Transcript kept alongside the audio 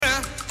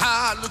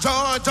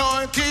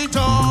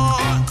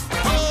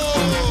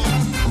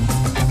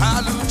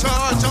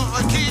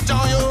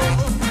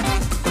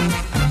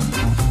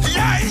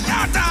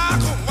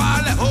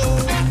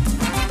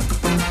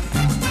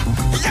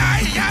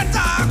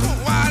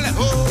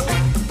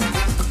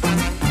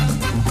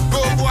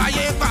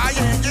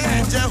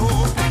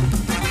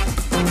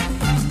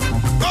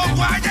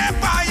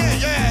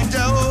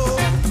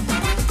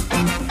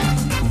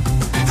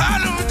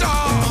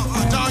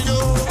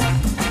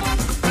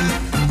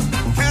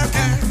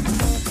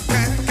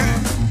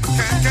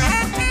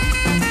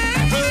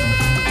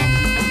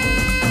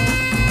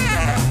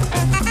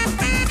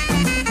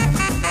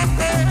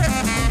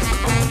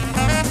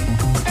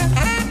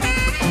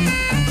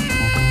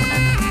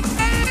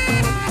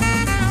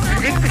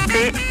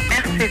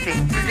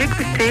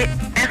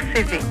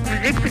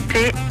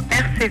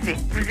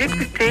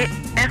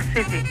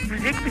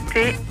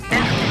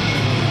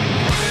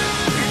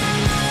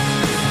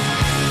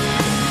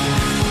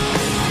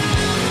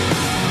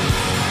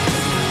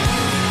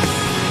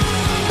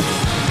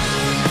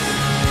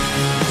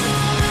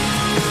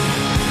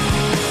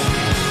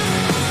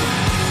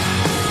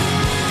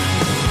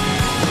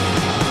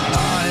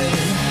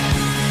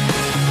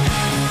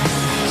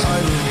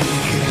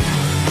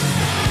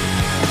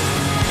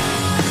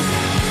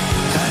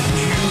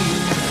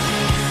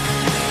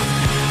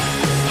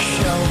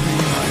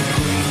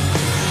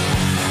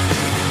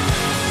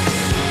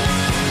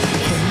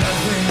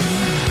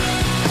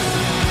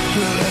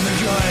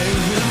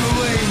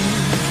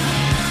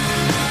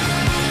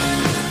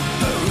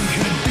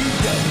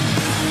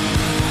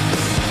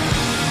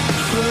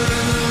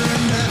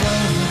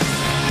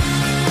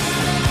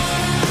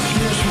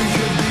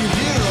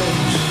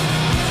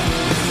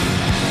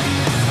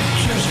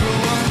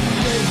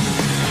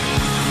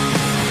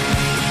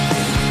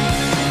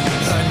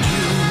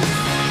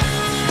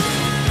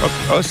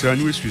Ah, c'est à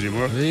nous,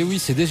 excusez-moi. Mais oui,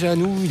 c'est déjà à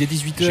nous, il est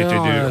 18h. J'étais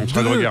en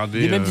train de regarder.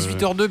 Il est même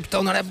 18h02, putain,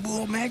 on a la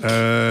bourre, mec.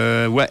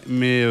 Ouais,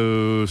 mais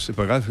c'est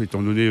pas grave,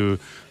 étant donné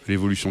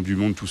l'évolution du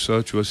monde, tout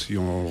ça, tu vois, si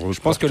on reporte,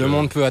 je pense que le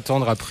monde peut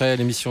attendre après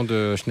l'émission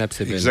de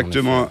Schnaps et Ben.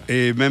 Exactement,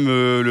 et même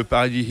le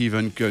paradis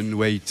Heaven Can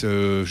Wait,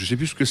 je sais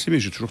plus ce que c'est, mais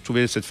j'ai toujours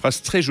trouvé cette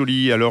phrase très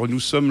jolie. Alors nous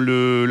sommes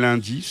le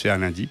lundi, c'est un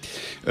lundi,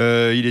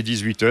 il est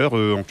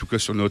 18h, en tout cas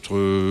sur notre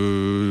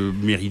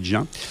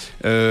méridien.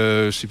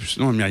 C'est plus,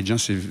 non, le méridien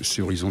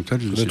c'est horizontal.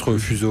 Notre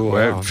fuseau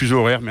horaire. Ouais, fuseau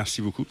horaire,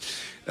 merci beaucoup.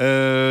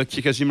 Qui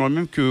est quasiment le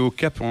même qu'au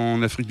Cap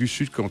en Afrique du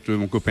Sud. Quand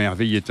mon copain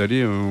Hervé y est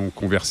allé, on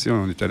conversait,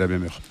 on était à la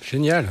même heure.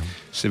 Génial.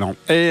 C'est marrant.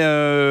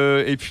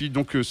 Et puis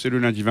donc c'est le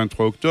lundi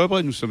 23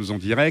 octobre, nous sommes en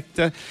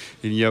direct.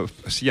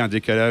 S'il y a un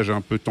décalage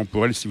un peu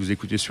temporel si vous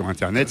écoutez sur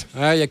internet.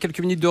 Il y a quelques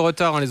minutes de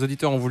retard, les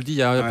auditeurs, on vous le dit, il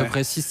y a à peu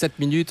près 6-7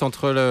 minutes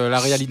entre la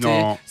réalité.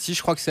 Non. Si,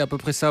 je crois que c'est à peu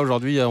près ça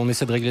aujourd'hui, on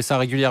essaie de régler ça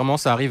régulièrement,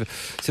 ça arrive.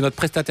 C'est notre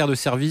prestataire de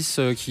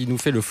service qui nous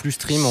fait le flux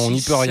stream, on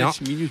n'y peut rien.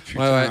 7 minutes,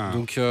 putain.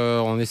 Donc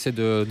on essaie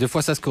de... Des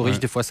fois ça se corrige,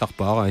 des fois ça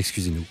repart,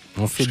 excusez-nous.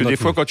 Parce que des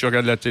fois quand tu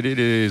regardes la télé,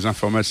 les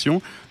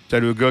informations, t'as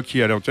le gars qui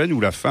est à l'antenne ou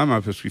la femme,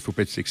 parce qu'il faut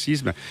pas être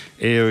sexisme,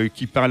 et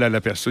qui parle à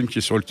la personne qui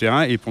est sur le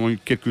terrain, et pendant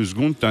quelques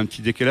secondes t'as un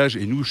petit décalage,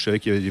 et nous je savais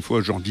qu'il y avait des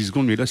fois genre 10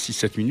 secondes, mais là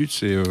 6-7 minutes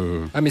c'est...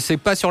 Ah mais c'est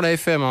pas sur la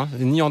FM,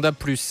 ni en DAB+,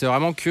 c'est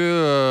vraiment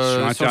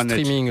que sur le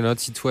streaming,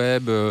 notre site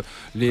web,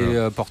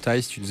 les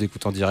portails, si tu nous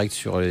écoutes en direct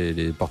sur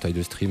les portails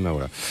de stream,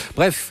 voilà.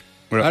 Bref.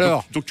 Voilà.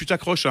 Alors, donc tu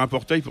t'accroches à un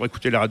portail pour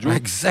écouter la radio.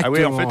 Exactement. Ah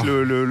ouais, en fait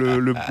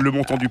le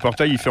montant du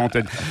portail il fait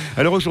antenne.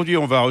 Alors aujourd'hui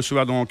on va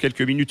recevoir dans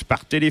quelques minutes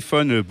par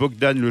téléphone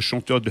Bogdan, le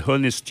chanteur de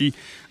Honesty,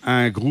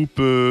 un groupe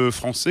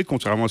français,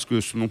 contrairement à ce que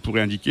son nom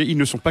pourrait indiquer. Ils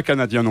ne sont pas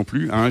canadiens non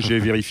plus, j'ai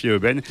vérifié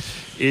Ben.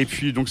 Et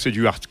puis donc c'est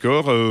du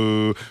hardcore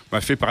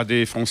fait par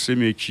des Français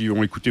mais qui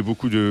ont écouté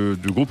beaucoup de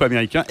groupes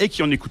américains et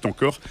qui en écoutent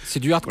encore. C'est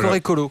du hardcore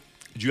écolo.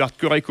 Du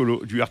hardcore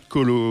écolo, du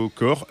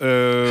hardcore.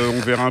 On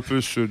verra un peu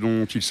ce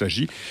dont il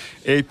s'agit.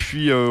 Et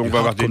puis, on va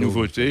avoir des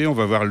nouveautés. On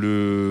va voir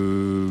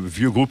le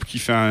vieux groupe qui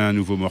fait un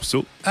nouveau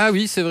morceau. Ah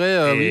oui, c'est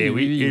vrai.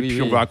 Et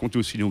puis, on va raconter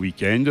aussi nos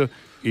week-ends.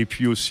 Et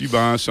puis aussi,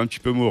 c'est un petit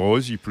peu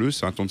morose, il pleut,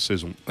 c'est un temps de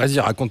saison. Vas-y,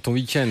 raconte ton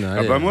week-end.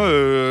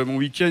 Moi, mon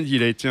week-end,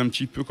 il a été un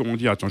petit peu, comment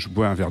dire, attends, je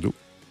bois un verre d'eau.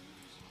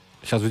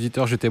 Chers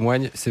auditeurs, je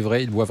témoigne, c'est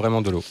vrai, il boit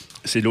vraiment de l'eau.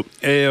 C'est de l'eau.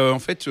 Et en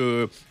fait,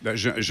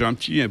 j'ai un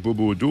petit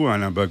bobo d'eau, un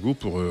limbago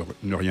pour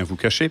ne rien vous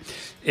cacher.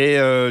 Et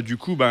du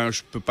coup,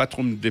 je peux pas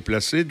trop me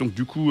déplacer. Donc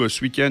du coup,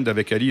 ce week-end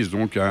avec Alice,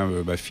 donc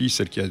ma fille,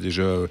 celle qui a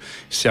déjà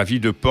servi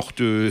de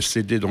porte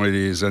CD dans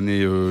les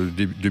années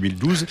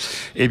 2012,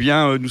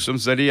 nous sommes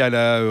allés à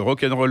la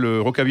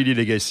Rockabilly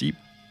Legacy.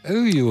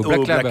 Oui, au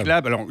Black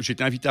Lab. Alors,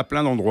 j'étais invité à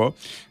plein d'endroits.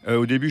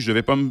 Au début, je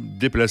devais pas me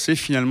déplacer.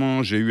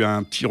 Finalement, j'ai eu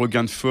un petit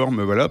regain de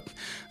forme, voilà.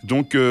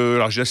 Donc,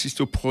 j'ai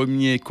assisté au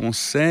premier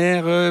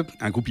concert,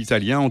 un groupe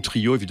italien en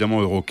trio, évidemment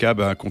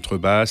Eurocab,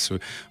 contrebasse,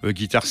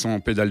 guitare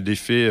sans pédale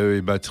d'effet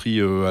et batterie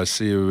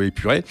assez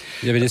épurée.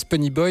 Il y avait les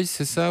Spunny Boys,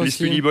 c'est ça aussi ? Les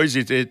Spunny Boys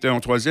étaient en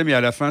troisième et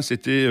à la fin,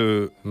 c'était...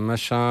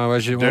 Machin,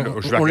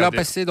 on l'a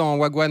passé dans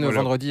Wagwan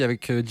vendredi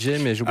avec Jay,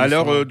 mais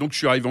alors, donc, je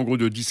suis arrivé en gros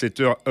de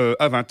 17h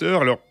à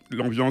 20h. Alors,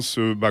 l'ambiance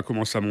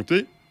commence à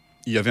monter.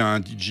 il y avait un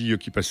DJ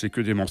qui passait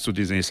que des morceaux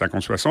des années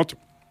 50-60.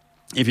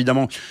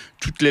 Évidemment,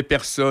 toutes les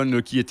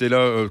personnes qui étaient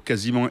là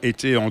quasiment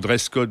étaient en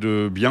dress code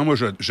bien. Moi,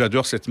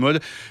 j'adore cette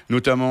mode,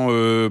 notamment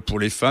pour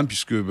les femmes,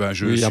 puisque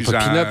je suis un peu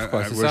pin-up,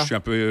 quoi, c'est ça. Je suis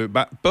un peu,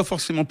 pas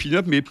forcément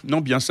pin-up, mais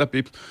non, bien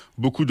sapé.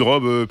 Beaucoup de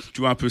robes,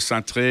 tu vois, un peu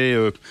cintrées,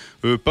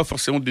 pas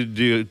forcément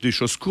des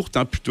choses courtes,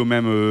 hein, plutôt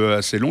même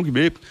assez longues,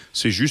 mais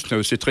c'est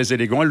juste, c'est très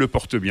élégant. Elle le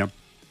porte bien.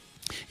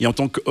 Et en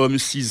tant qu'homme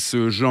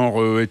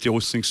cisgenre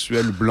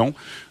hétérosexuel blanc,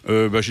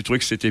 j'ai trouvé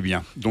que c'était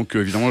bien. Donc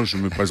évidemment, je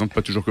me présente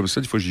pas toujours comme ça.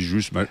 Des fois, je dis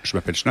juste, je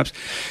m'appelle Schnaps.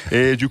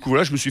 Et du coup,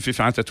 voilà, je me suis fait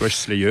faire un tatouage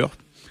Slayer.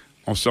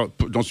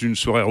 Dans une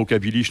soirée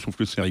rockabilly, je trouve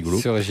que c'est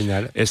rigolo. C'est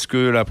original. Est-ce que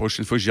la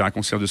prochaine fois que j'irai à un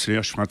concert de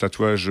Slayer, je ferai un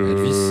tatouage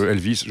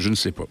Elvis? Je ne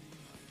sais pas.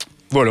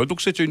 Voilà,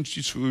 donc c'était un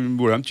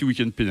petit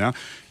week-end peinard.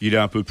 Il est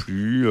un peu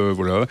plu,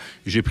 voilà.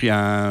 J'ai pris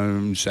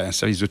un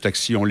service de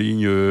taxi en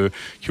ligne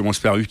qui commence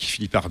par U, qui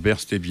finit par Ber,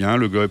 c'était bien.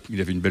 Le gars,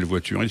 il avait une belle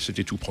voiture et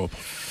c'était tout propre.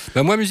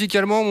 Moi,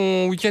 musicalement,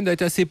 mon week-end a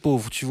été assez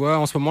pauvre. Tu vois,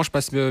 en ce moment, je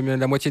passe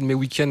la moitié de mes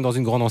week-ends dans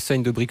une grande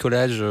enseigne de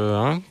bricolage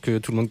que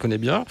tout le monde connaît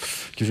bien,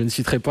 que je ne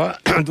citerai pas.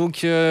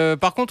 Donc,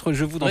 par contre,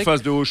 je voudrais... En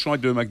face de Auchan et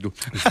de McDo.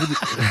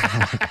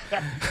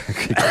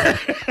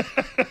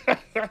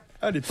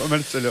 Elle est pas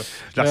mal celle-là.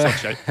 Je la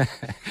ressortirai.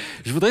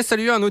 Je voudrais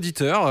saluer un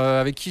auditeur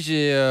avec qui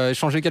j'ai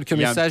échangé quelques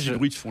messages. Il y a un petit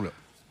bruit de fond là.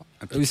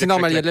 Oui, c'est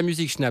normal, il y a de la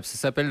musique, Schnaps. Ça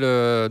s'appelle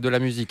de la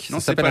musique. Non,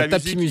 ça s'appelle un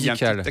tapis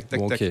musical.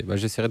 Bon, ok,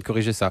 j'essaierai de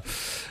corriger ça.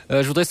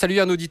 Je voudrais saluer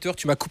un auditeur.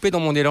 Tu m'as coupé dans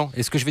mon élan.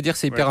 Et ce que je vais dire,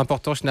 c'est hyper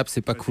important, Schnaps,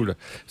 c'est pas cool.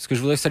 Parce que je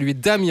voudrais saluer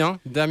Damien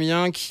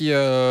qui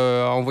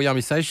a envoyé un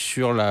message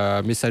sur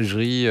la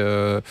messagerie.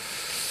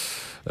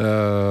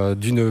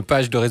 D'une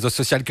page de réseau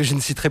social que je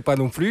ne citerai pas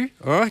non plus,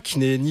 qui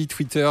n'est ni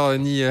Twitter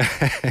ni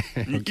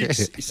okay.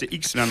 C'est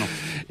X maintenant.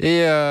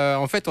 Et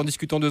en fait, en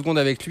discutant 2 secondes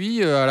avec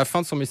lui, à la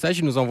fin de son message,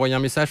 il nous a envoyé un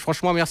message.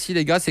 Franchement, merci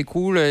les gars, c'est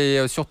cool,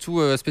 et surtout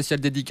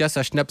spécial dédicace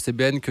à Schnaps et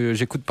Ben que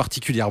j'écoute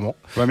particulièrement.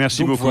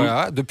 Merci beaucoup.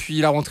 Voilà,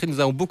 depuis la rentrée, nous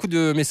avons beaucoup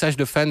de messages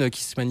de fans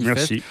qui se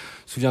manifestent. Merci.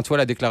 Souviens-toi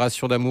la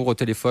déclaration d'amour au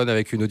téléphone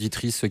avec une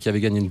auditrice qui avait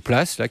gagné une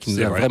place, là, qui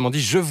nous a vraiment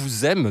dit je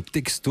vous aime,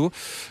 texto.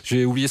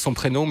 J'ai oublié son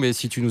prénom, mais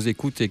si tu nous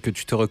écoutes et que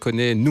tu te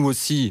reconnais, nous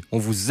aussi, on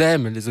vous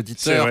aime, les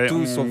auditeurs, vrai,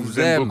 tous, on vous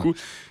aime beaucoup.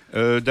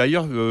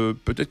 D'ailleurs,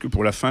 peut-être que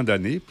pour la fin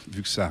d'année,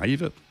 vu que ça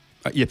arrive,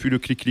 il n'y a plus le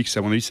clic-clic,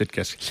 ça, à mon avis, c'est le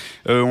casque.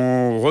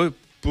 On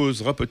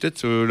posera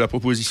peut-être la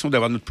proposition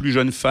d'avoir notre plus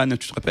jeune fan.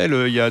 Tu te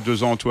rappelles, il y a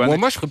 2 ans, Antoine?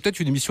 Moi, je ferais peut-être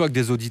une émission avec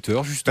des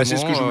auditeurs, justement. C'est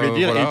ce que je voulais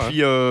dire.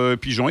 Voilà. Et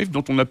puis Jean-Yves,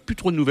 dont on n'a plus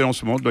trop de nouvelles en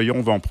ce moment. D'ailleurs,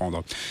 on va en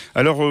prendre.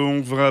 Alors, on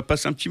va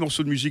passer un petit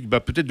morceau de musique,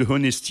 peut-être de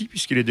Honesty,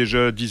 puisqu'il est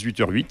déjà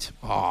 18h08.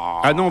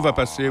 Ah non, on va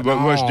passer.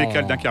 Moi, je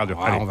décale d'un quart d'heure.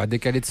 On va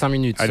décaler de 5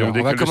 minutes. Allez, on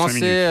va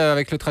commencer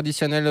avec le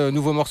traditionnel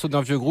nouveau morceau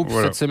d'un vieux groupe.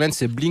 Voilà. Cette semaine,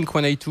 c'est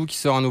Blink-182 qui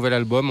sort un nouvel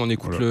album. On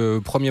écoute le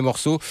premier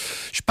morceau.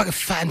 Je suis pas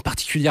fan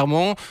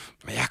particulièrement,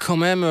 mais il y a quand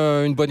même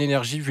une bonne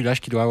énergie vu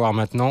l'âge qu'il doit avoir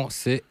maintenant.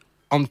 C'est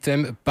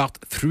Anthem Part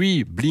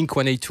 3,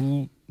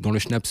 Blink-182 dans le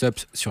Schnaps Up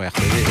sur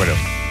RTV. Voilà.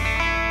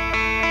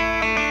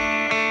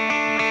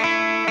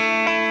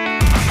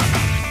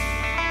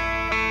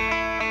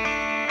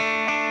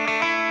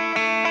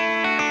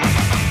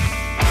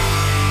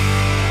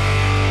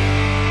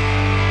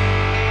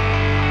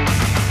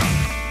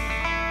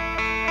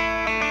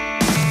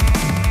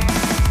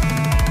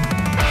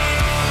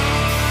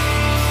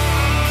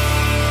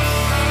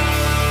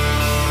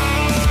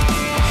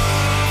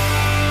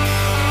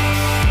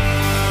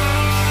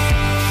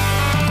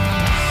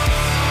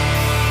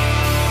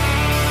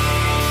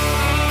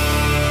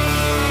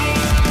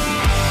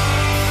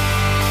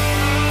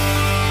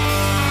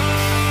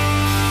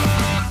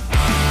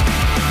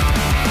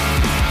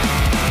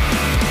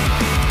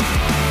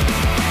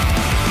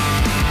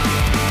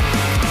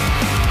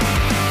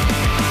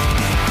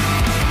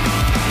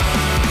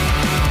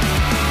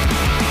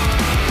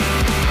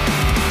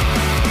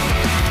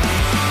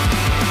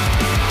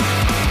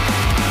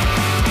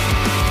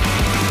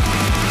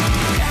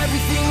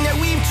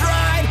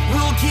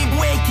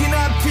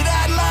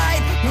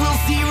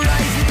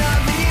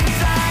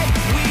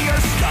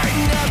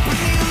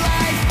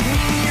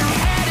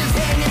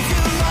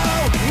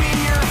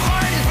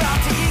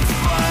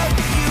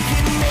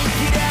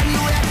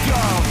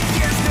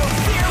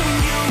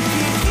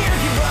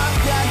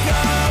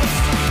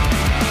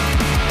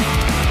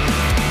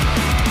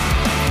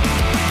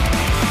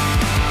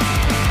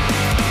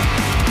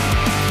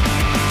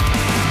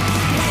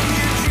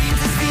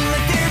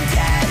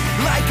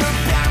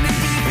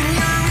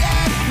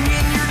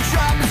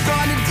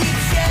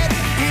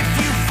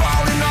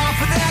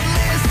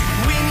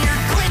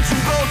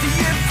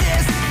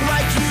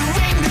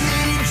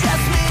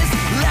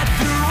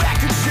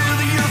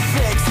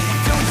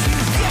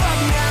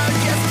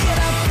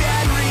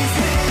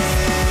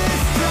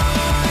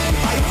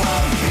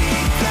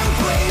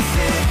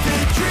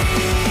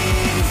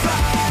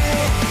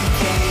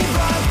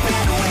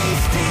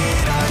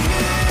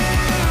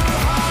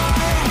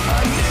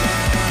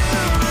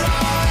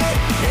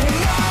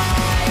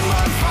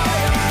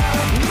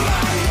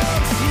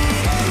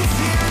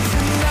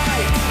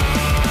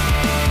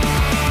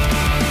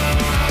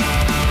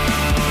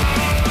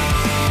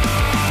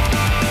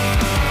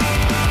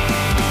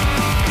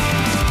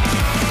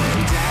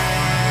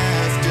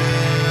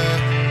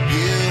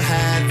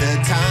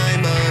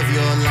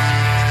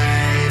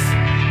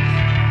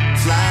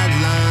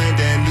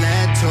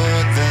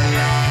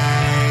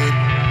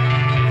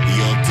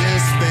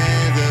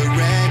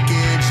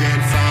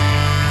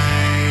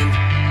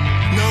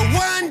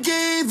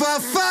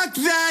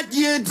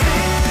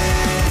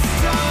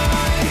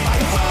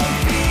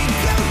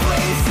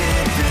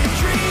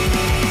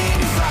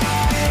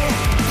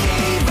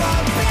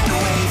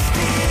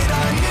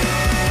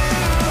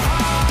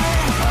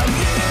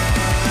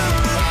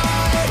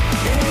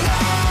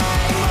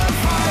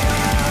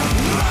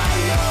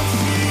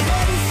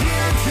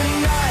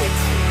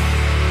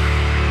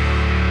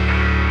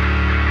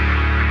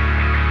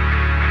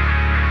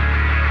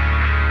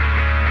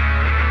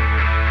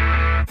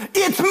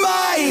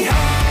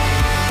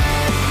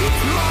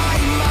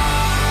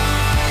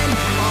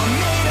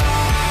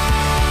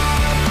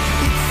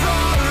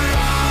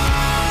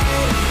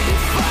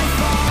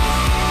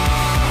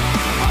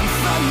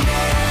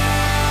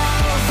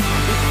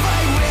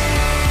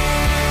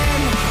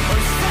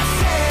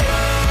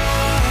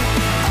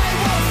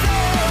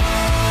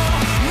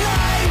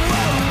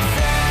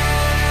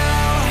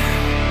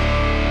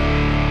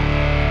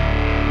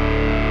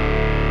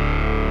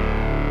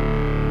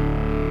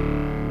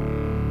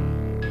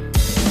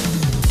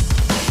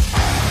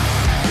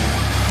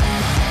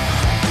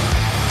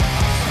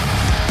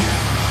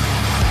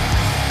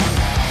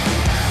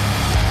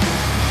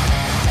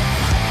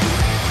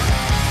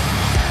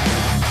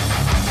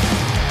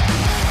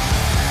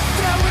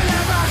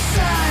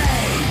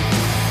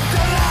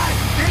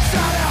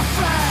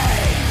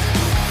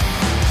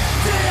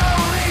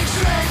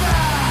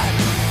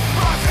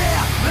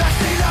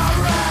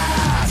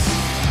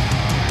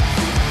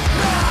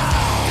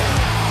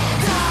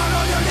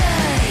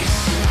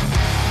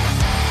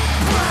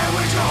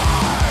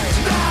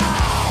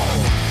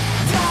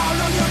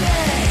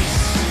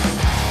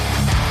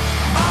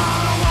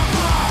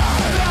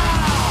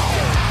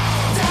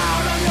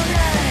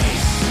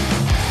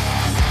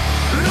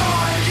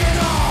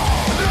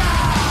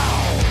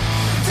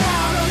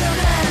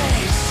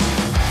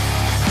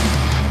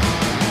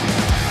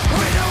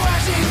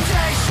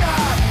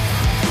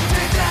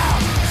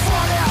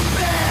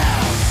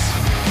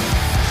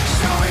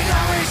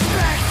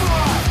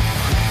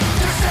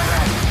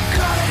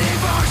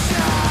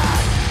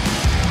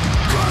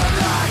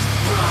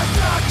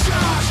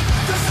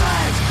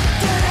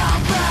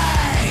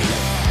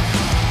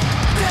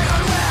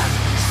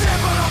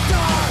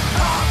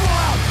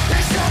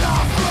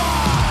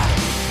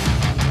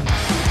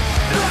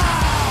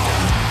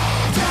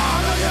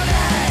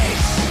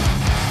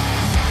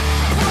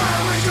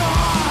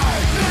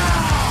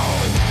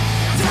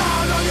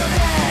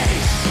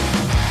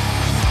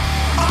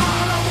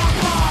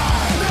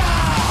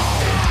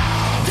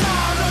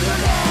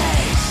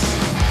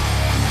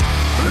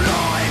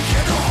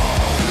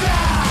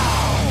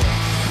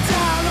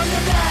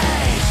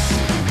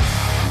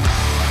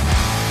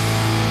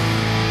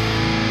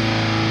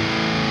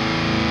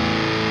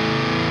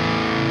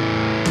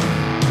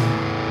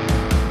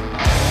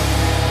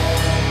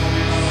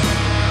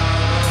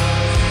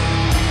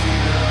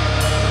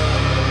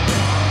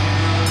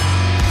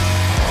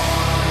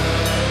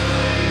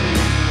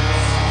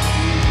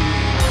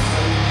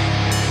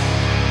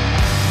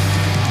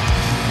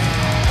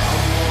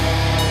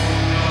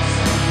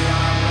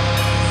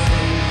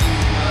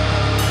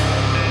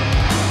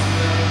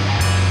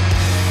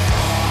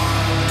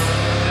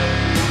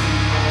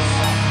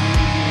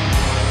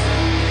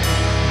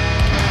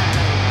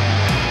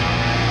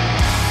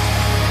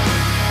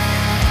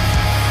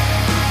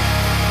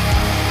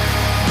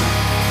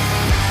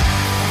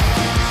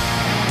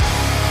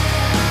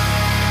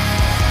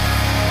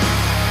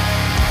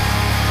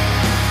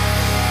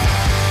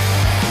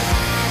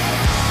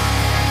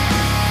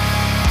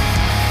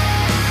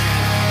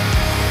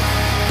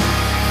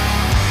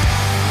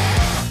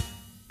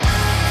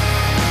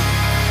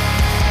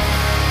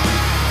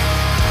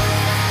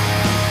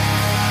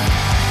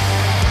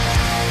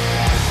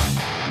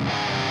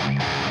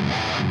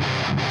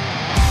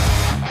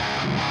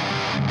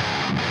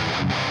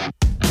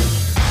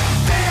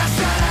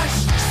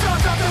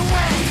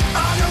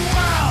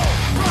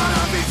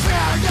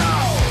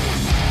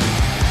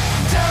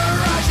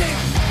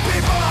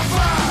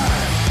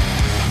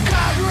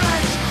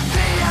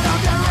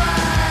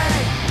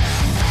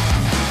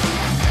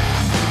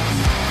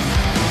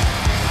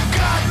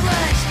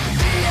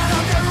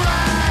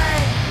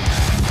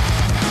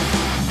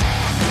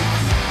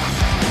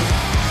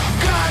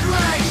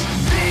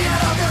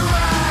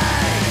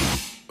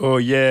 Oh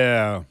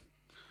yeah.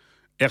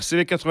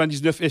 RCV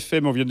 99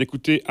 FM, on vient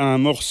d'écouter un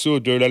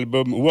morceau de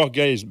l'album War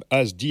Guys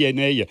Has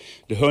DNA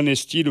de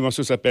Honesty. Le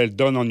morceau s'appelle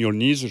Down on Your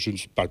Knees. Je ne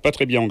parle pas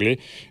très bien anglais.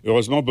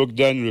 Heureusement,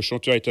 Bogdan, le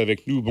chanteur, est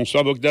avec nous.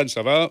 Bonsoir Bogdan,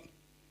 ça va ?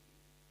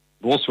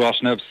 Bonsoir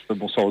Schnaps,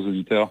 bonsoir aux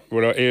auditeurs.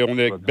 Voilà, et on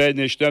est avec Ben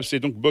et Schnaps.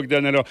 Et donc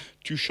Bogdan, alors,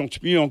 tu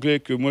chantes mieux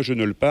anglais que moi, je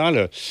ne le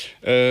parle.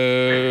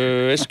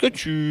 Est-ce que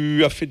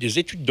tu as fait des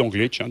études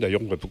d'anglais ? Tiens,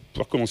 d'ailleurs, on va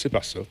pouvoir commencer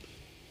par ça.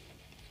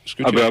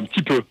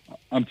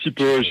 Un petit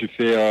peu. J'ai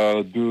fait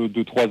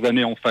 2-3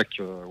 années en fac,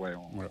 voilà.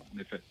 En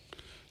effet.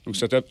 Donc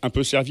ça t'a un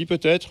peu servi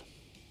peut-être ?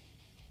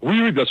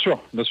 Oui, bien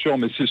sûr,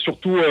 mais c'est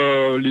surtout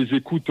les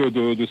écoutes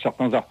de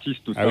certains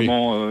artistes,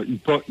 notamment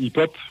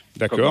hip-hop,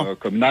 d'accord.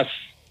 Comme Nas.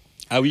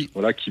 Ah oui.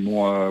 Voilà, qui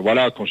m'ont,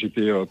 quand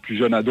j'étais plus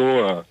jeune ado,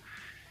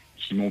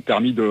 qui m'ont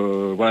permis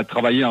de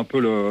travailler un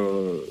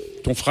peu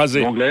ton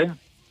phrasé. L'anglais.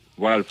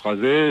 Voilà, le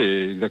phrasé,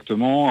 et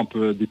exactement, un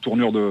peu des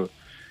tournures de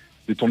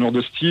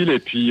style, et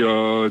puis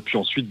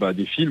ensuite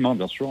des films,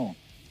 bien sûr.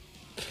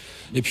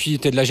 Et puis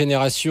tu es de la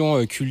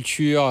génération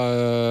culture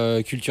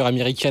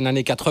américaine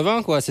années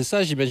 80, quoi, c'est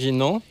ça, j'imagine,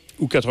 non ?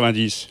 Ou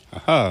 90 ?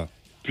 Ah.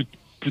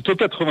 Plutôt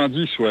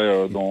 90,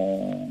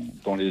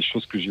 dans les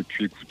choses que j'ai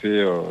pu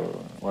écouter,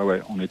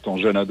 en étant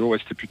jeune ado,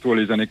 c'était plutôt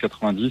les années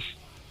 90.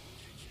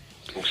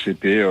 Donc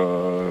c'était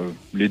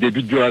les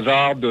débuts de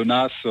Biohazard, de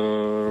Nas,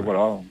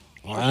 voilà.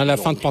 À la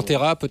fin de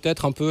Pantera,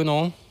 peut-être un peu,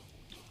 non ?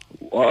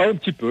 Un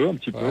petit peu. Ouais.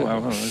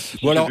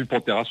 J'ai vu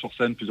Pantera sur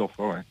scène plusieurs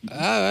fois, ouais.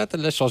 Ah ouais, t'as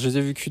de la chance, je les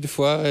ai vus qu'une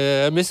fois,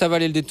 mais ça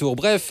valait le détour.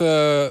 Bref,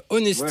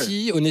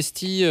 Honesty,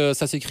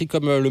 ça s'écrit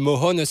comme le mot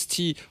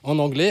honesty en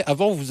anglais.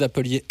 Avant, vous vous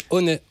appeliez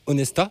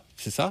Honesta,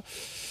 c'est ça ?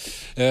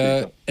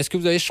 Est-ce que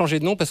vous avez changé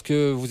de nom parce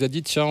que vous avez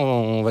dit, tiens,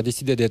 on va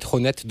décider d'être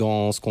honnête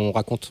dans ce qu'on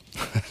raconte ?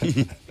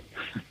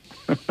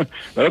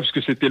 Voilà, parce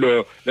que c'était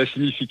la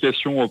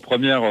signification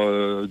première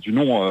du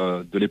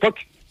nom de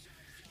l'époque.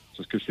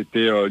 Parce que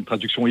c'était une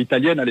traduction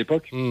italienne à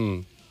l'époque.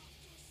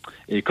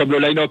 Et comme le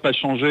line-up a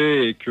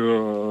changé et que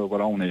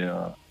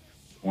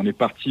on est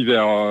parti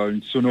vers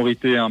une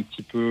sonorité un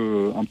petit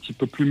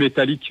peu plus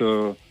métallique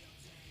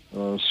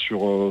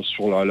sur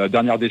la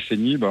dernière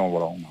décennie,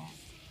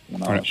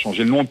 on a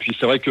changé le nom. Puis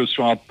c'est vrai que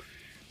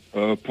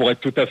pour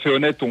être tout à fait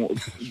honnête,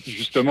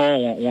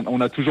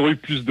 on a toujours eu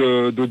plus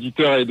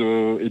d'auditeurs et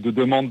de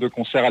demandes de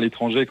concerts à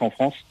l'étranger qu'en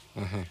France.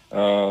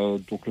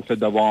 Donc le fait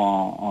d'avoir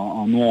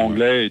un nom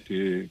anglais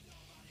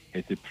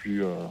était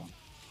plus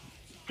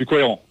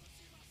cohérent.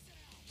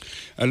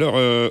 Alors,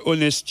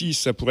 Honesty,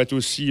 ça pourrait être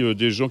aussi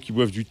des gens qui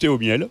boivent du thé au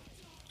miel.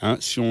 Bien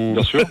sûr.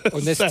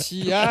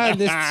 Honesty,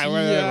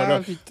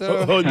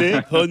 putain.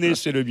 Honey,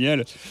 c'est le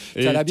miel.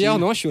 T'as la bière ?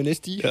 Non, je suis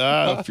Honesty.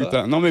 Ah,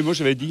 putain. Non, mais moi,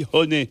 j'avais dit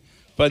Honey.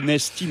 Pas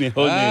Nesty, mais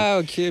Honey. Ah,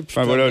 ok. Putain,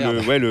 enfin, voilà,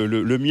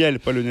 le miel,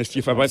 pas le Nesty.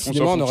 Enfin, bref,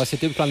 on aurait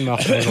cité plein de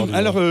marques aujourd'hui.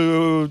 Alors,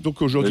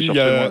 donc aujourd'hui, il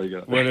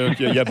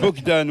y a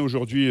Bogdan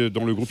aujourd'hui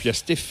dans le groupe. Il y a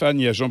Stéphane,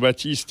 il y a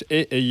Jean-Baptiste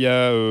et il y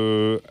a...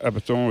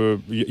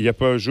 il n'y a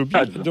pas Joby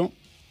dedans ?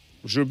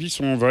 Joby,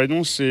 son vrai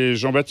nom, c'est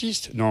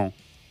Jean-Baptiste ? Non.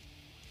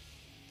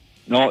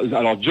 Non,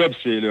 alors Job,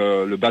 c'est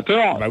le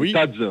batteur. Oui.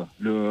 Tadz,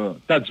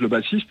 le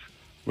bassiste.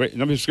 Oui,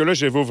 non, mais parce que là,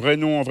 j'ai vos vrais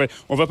noms en vrai.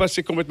 On va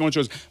passer complètement à autre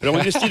chose. Alors,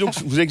 Honesty, donc,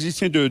 vous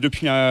existez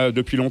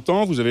depuis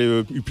longtemps. Vous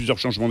avez eu plusieurs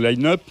changements de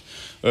line-up.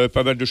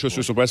 Pas mal de choses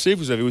se sont passées.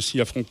 Vous avez aussi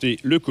affronté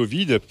le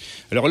Covid.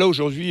 Alors là,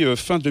 aujourd'hui,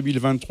 fin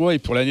 2023 et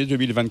pour l'année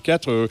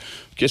 2024,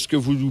 qu'est-ce que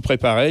vous nous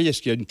préparez ?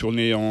 Est-ce qu'il y a une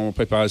tournée en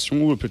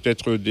préparation ?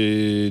 Peut-être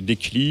des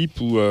clips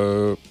ou...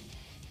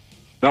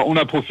 On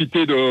a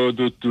profité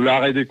de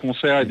l'arrêt des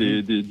concerts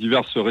et des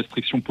diverses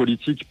restrictions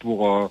politiques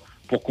pour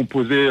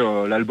composer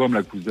l'album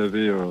là que vous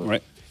avez...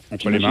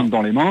 entre les mains.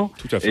 Dans les mains.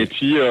 Tout à fait. Et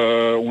puis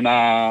on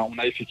a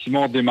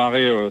effectivement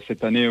démarré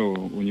cette année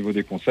au niveau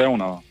des concerts. On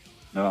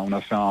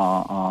a fait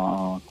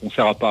un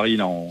concert à Paris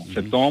là en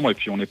septembre, et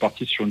puis on est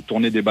parti sur une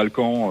tournée des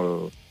Balkans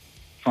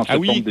fin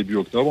septembre, début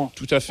octobre.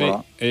 Tout à fait.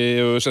 Voilà.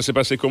 Et ça s'est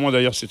passé comment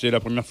d'ailleurs ? C'était la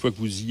première fois que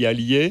vous y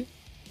alliez ?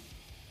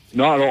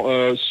 Non,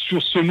 alors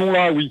sur ce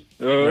nom-là, oui.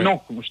 Non,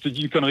 je te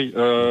dis une connerie.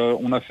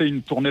 On a fait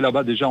une tournée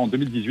là-bas déjà en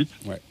 2018.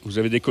 Ouais. Vous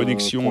avez des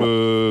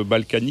connexions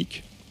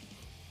balkaniques ?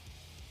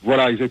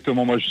 Voilà,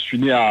 exactement. Moi, je suis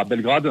né à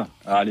Belgrade.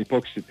 À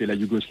l'époque, c'était la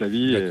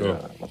Yougoslavie.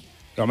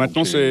 Alors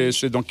maintenant,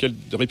 c'est dans quelle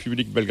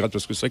république Belgrade ?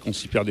 Parce que c'est vrai qu'on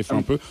s'y perd des fois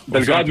un peu.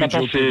 Belgrade,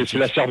 maintenant, c'est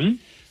la Serbie.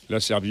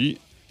 La Serbie.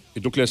 Et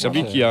donc la Serbie,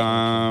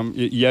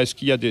 est-ce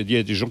qu'il y a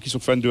des gens qui sont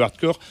fans de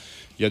hardcore ?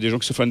 Il y a des gens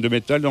qui sont fans de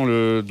métal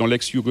dans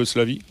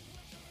l'ex-Yougoslavie ?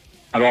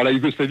 Alors la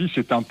Yougoslavie,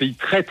 c'est un pays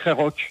très très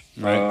rock.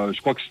 Je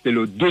crois que c'était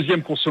le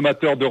deuxième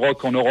consommateur de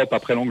rock en Europe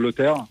après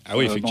l'Angleterre. Ah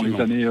oui, effectivement.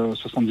 Dans les années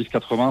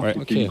 70-80.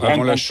 C'était une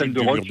grande scène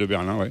de rock de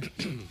Berlin. Ouais.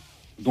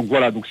 Donc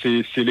voilà, donc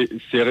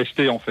c'est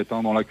resté en fait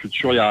dans la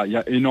culture. Il y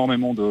a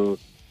énormément de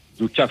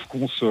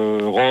cafcons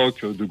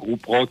rock, de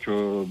groupes rock.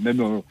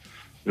 Même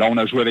là, on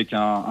a joué avec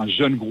un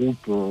jeune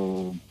groupe.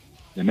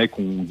 Les mecs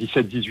ont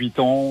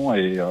 17-18 ans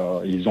et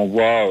ils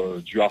envoient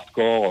du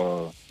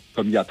hardcore.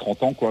 Comme il y a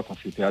 30 ans, quoi. Enfin,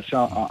 c'était assez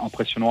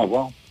impressionnant à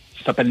voir.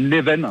 Ça s'appelle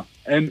Neven,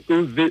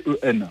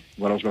 Neven.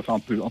 Voilà, je vais faire un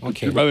peu de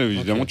pub. Ah oui,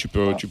 évidemment, tu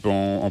peux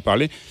en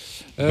parler.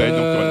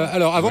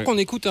 Alors, avant qu'on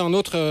écoute un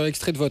autre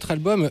extrait de votre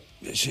album,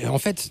 en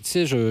fait, tu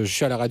sais, je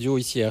suis à la radio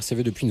ici à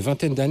RCV depuis une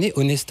vingtaine d'années.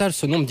 Honestal,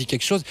 ce nom me dit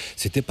quelque chose.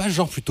 C'était pas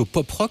genre plutôt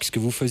pop-rock ce que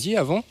vous faisiez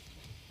avant ?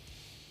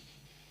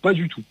 Pas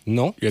du tout.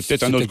 Non. Il y a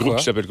peut-être un autre groupe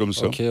qui s'appelle comme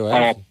ça. Okay, ouais.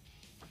 Alors,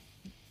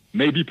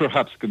 maybe,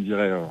 perhaps, comme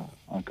dirait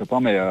un copain,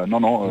 mais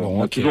non,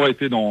 on a toujours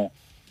été dans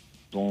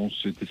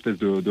cette espèce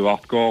de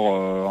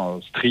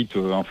hardcore street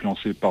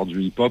influencé par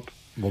du hip-hop.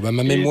 Bon, bah,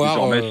 ma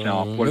mémoire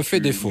me fait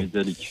défaut.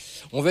 Métallique.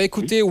 On va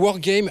écouter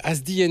Wargame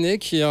As DNA,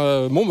 qui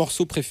est mon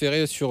morceau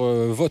préféré sur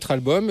votre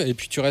album. Et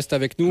puis tu restes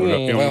avec nous.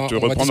 On te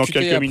reprend dans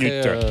quelques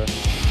minutes.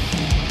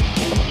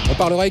 On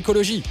parlera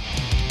écologie.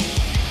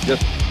 Yes.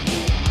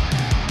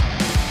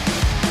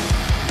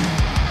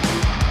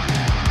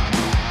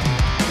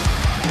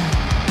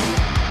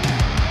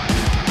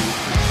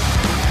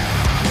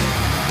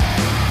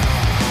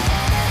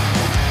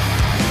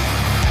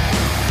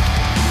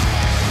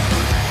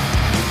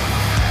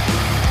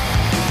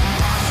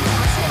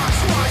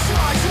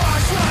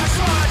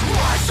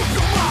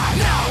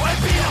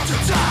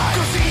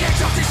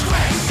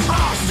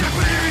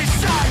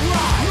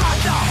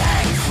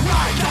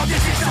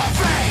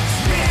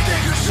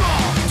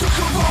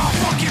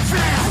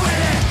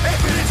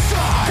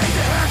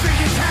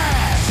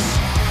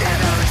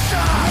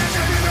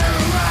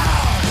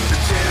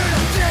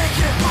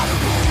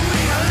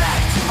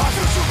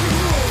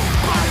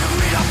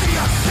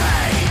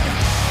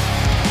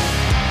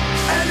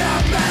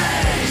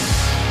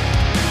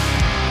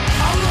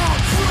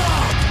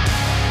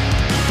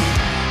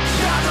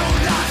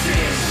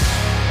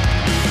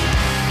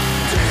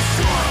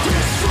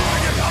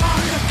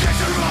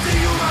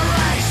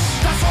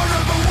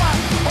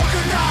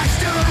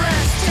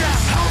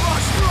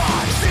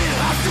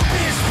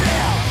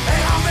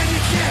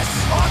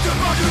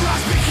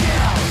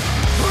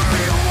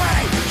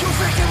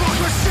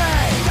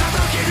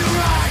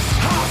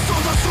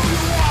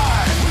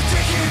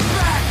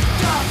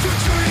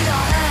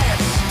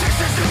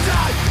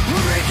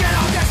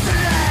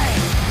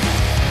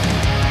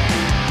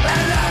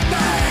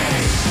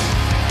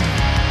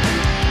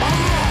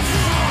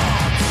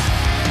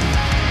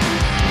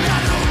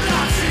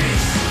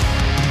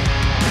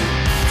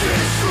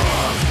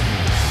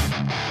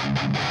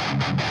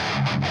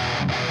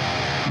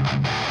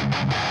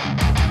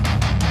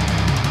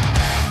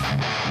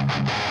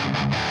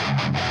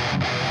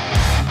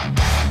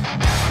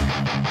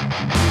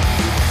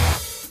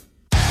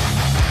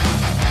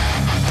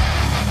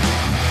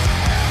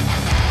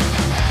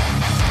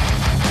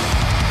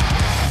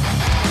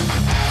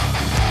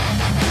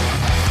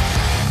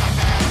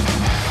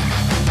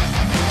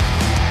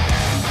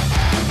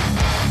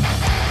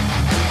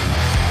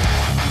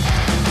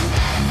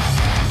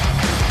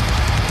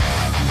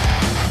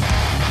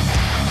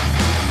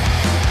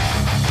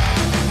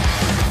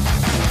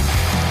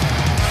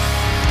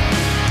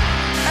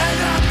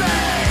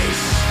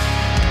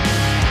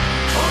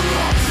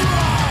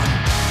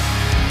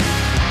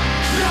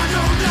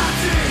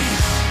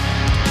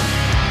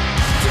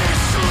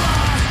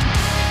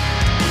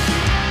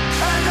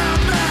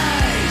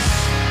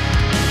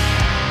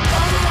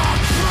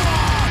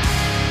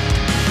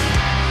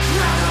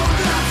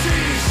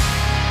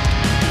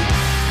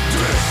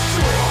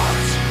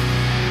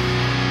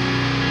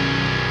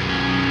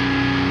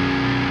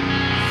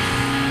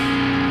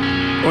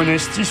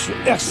 Honesty sur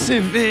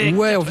RCV.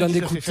 Ouais, on vient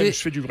d'écouter je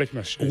fais du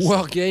breakmatch.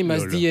 Wargame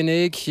As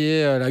DNA, qui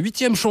est la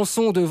 8e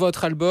chanson de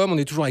votre album. On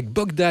est toujours avec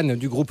Bogdan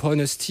du groupe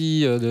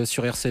Honesty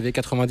sur RCV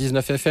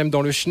 99 FM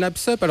dans le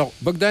Schnaps Up. Alors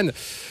Bogdan,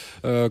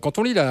 quand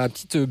on lit la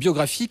petite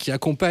biographie qui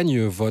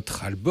accompagne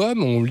votre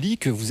album, on lit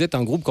que vous êtes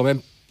un groupe quand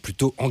même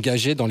plutôt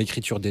engagé dans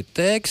l'écriture des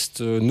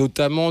textes,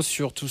 notamment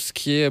sur tout ce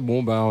qui est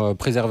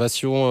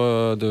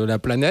préservation de la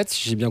planète,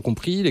 si j'ai bien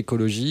compris,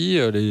 l'écologie,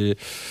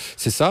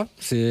 c'est ça ?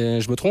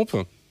 Je me trompe ?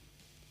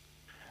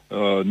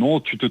 Non,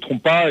 tu te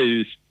trompes pas,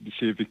 et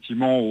c'est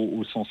effectivement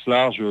au sens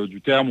large du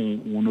terme.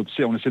 On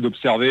essaie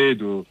d'observer,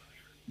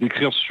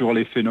 d'écrire sur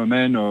les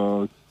phénomènes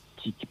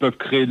qui peuvent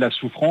créer de la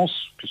souffrance,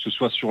 que ce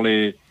soit sur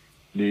les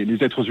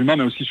êtres humains,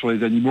 mais aussi sur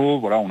les animaux.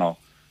 Voilà, on a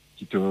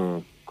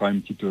quand même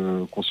une petite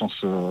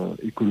conscience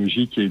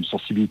écologique et une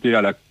sensibilité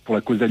pour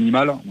la cause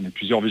animale. On est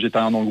plusieurs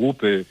végétariens dans le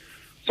groupe, et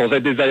sans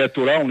être des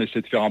ayatollahs, on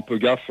essaie de faire un peu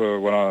gaffe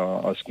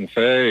à ce qu'on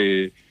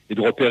fait et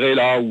de repérer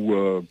là où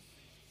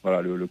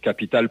le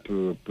capital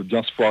peut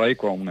bien se foirer,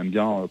 quoi. On aime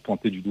bien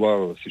pointer du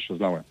doigt ces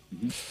choses-là,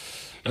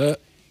 ouais.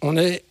 On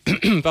est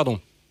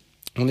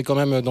On est quand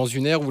même dans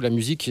une ère où la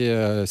musique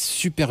est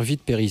super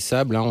vite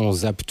périssable, hein. On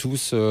zappe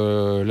tous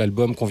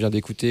l'album qu'on vient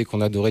d'écouter,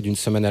 qu'on adorait d'une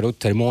semaine à l'autre,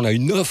 tellement on a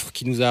une offre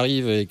qui nous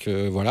arrive et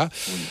que voilà,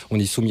 on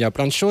est soumis à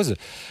plein de choses.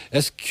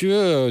 Est-ce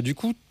que du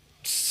coup,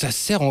 ça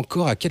sert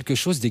encore à quelque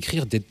chose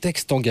d'écrire des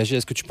textes engagés?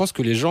 Est-ce que tu penses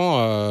que les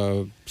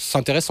gens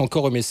s'intéressent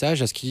encore au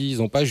message? Est-ce qu'ils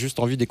n'ont pas juste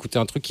envie d'écouter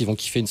un truc qu'ils vont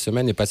kiffer une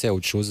semaine et passer à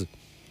autre chose?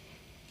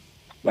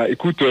 Bah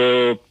écoute,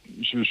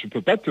 je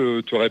peux pas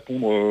te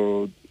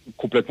répondre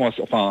complètement,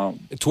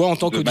 toi en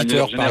tant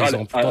qu'auditeur par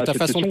exemple, dans ta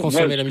façon de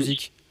consommer la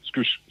musique.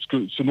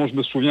 ce dont je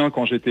me souviens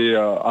quand j'étais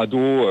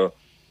ado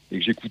et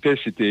que j'écoutais,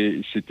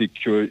 c'était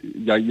que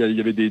il y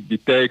avait des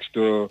textes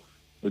de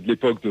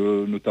l'époque,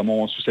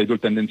 notamment Suicidal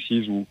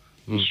Tendencies ou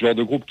ce genre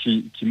de groupe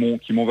qui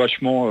m'ont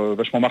vachement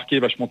marqué,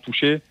 vachement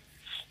touché.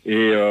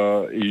 Et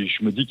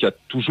je me dis qu'il y a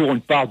toujours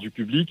une part du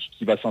public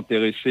qui va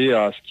s'intéresser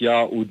à ce qu'il y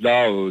a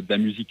au-delà de la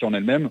musique en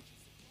elle-même,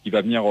 qui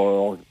va venir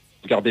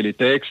regarder les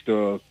textes,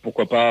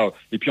 pourquoi pas.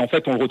 Et puis en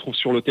fait, on le retrouve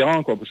sur le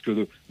terrain, quoi, parce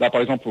que là, par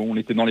exemple, on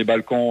était dans les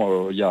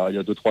Balkans il y a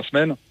 2-3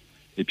 semaines,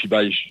 et puis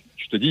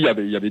je te dis,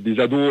 il y avait des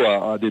ados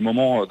à des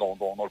moments dans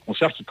le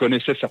concert qui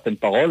connaissaient certaines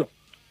paroles.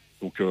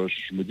 Donc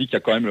je me dis qu'il y a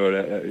quand même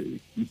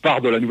une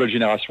part de la nouvelle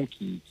génération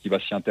qui va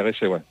s'y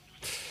intéresser, ouais.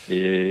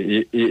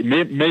 Mais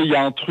il y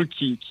a un truc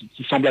qui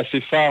semble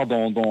assez phare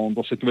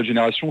dans cette nouvelle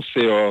génération,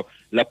 c'est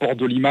l'apport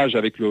de l'image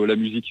avec la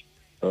musique.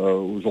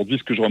 Aujourd'hui,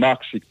 ce que je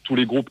remarque, c'est que tous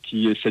les groupes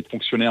qui essaient de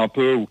fonctionner un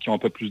peu ou qui ont un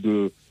peu plus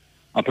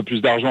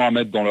d'argent à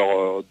mettre dans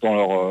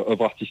leur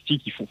œuvre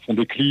artistique, ils font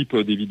des clips,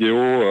 des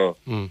vidéos,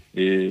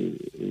 et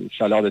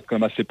ça a l'air d'être quand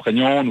même assez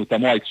prégnant,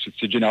 notamment avec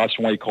cette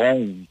génération à écran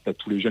où t'as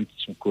tous les jeunes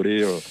qui sont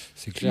collés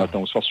du matin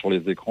au soir sur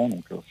les écrans.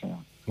 Donc,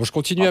 bon, je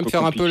continue à me faire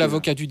compliqué. Un peu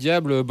l'avocat du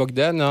diable,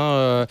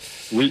 Bogdan.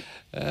 Oui.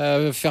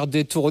 Faire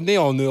des tournées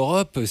en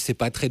Europe, c'est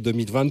pas très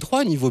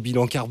 2023 niveau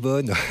bilan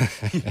carbone.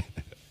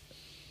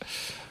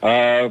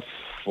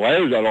 Ouais,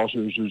 alors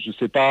je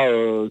sais pas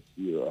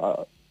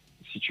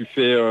si tu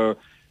fais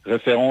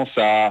référence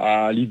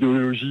à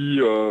l'idéologie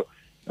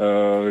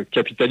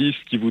capitaliste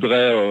qui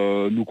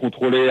voudrait nous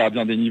contrôler à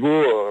bien des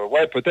niveaux.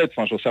 Ouais, peut-être.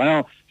 Enfin, j'en sais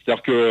rien.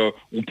 C'est-à-dire que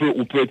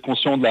on peut être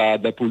conscient de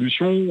la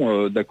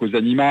pollution, de la cause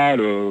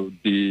animale,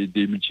 des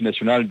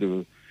multinationales,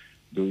 de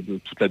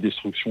toute la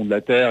destruction de la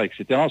terre,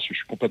 etc. Je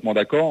suis complètement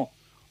d'accord.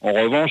 En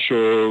revanche,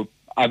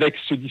 avec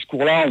ce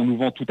discours-là, on nous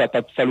vend tout un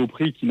tas de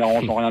saloperies qui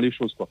n'arrangent en rien les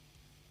choses, quoi.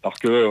 Parce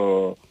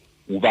que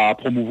on va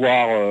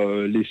promouvoir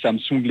les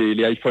Samsung,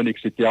 les iPhones,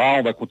 etc.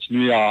 On va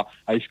continuer à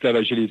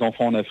esclavager les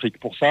enfants en Afrique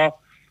pour ça.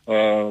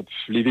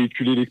 Les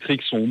véhicules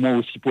électriques sont au moins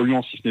aussi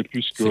polluants, si ce n'est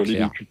plus, que les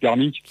véhicules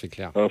thermiques. C'est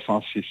clair.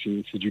 Enfin,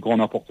 c'est du grand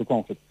n'importe quoi,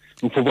 en fait.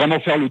 Donc, faut vraiment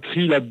faire le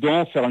tri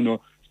là-dedans,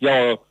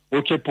 dire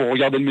OK pour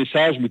regarder le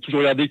message, mais toujours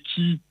regarder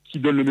qui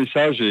donne le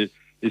message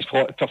et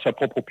faire sa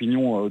propre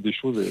opinion des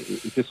choses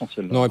est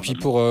essentiel. Non, et puis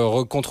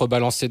pour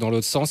contrebalancer dans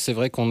l'autre sens, c'est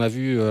vrai qu'on a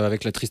vu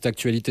avec la triste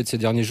actualité de ces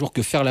derniers jours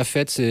que faire la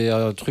fête, c'est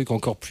un truc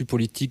encore plus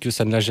politique que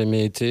ça ne l'a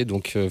jamais été.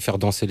 Donc faire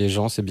danser les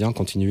gens, c'est bien.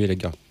 Continuez, les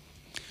gars.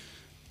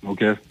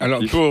 Okay.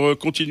 Alors pour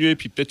continuer,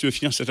 puis peut-être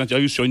finir cette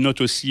interview sur une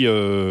note aussi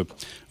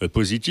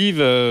positive,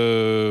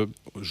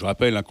 je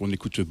rappelle qu'on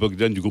écoute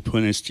Bogdan du groupe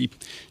Honesty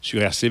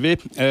sur RCV.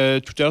 Tout à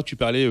l'heure tu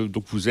parlais,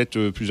 donc vous êtes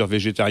plusieurs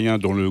végétariens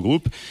dans le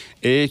groupe,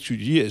 et tu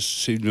dis,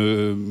 c'est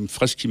une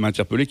phrase qui m'a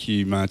interpellé,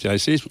 qui m'a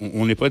intéressé,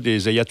 on n'est pas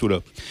des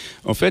ayatollahs.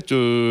 En fait,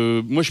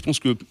 moi je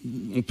pense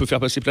qu'on peut faire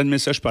passer plein de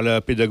messages par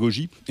la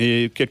pédagogie,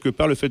 et quelque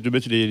part le fait de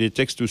mettre les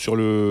textes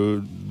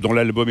dans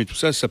l'album et tout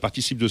ça, ça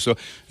participe de ça.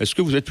 Est-ce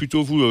que vous êtes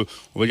plutôt, vous,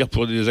 on va dire,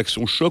 pour des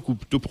actions choc, ou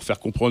plutôt pour faire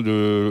comprendre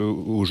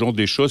aux gens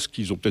des choses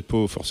qu'ils n'ont peut-être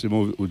pas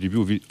forcément au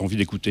début envie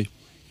d'écouter?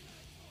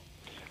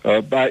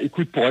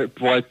 Écoute,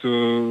 pour être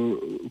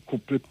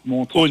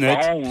complètement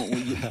transparent,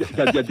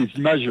 il y a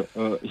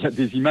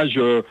des images,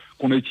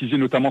 qu'on a utilisées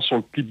notamment sur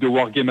le clip de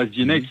Wargame as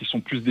DNA, qui sont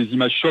plus des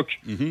images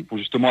choc, pour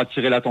justement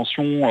attirer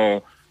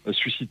l'attention,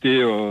 susciter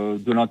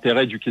de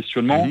l'intérêt, du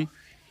questionnement.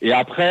 Et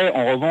après,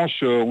 en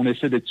revanche, on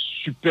essaie d'être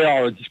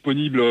super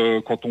disponible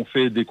quand on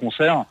fait des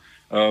concerts,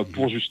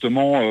 pour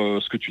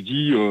justement ce que tu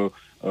dis,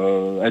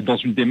 être dans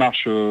une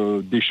démarche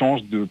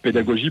d'échange, de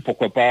pédagogie,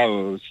 pourquoi pas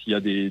s'il y a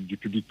du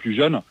public plus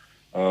jeune,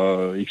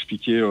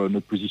 expliquer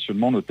notre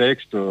positionnement, nos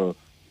textes,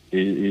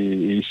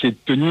 et essayer de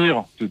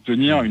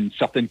tenir une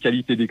certaine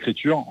qualité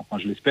d'écriture, enfin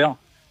je l'espère,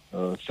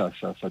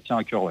 ça tient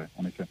à cœur, ouais,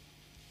 en effet.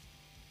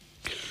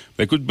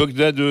 Écoute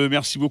Bogdan,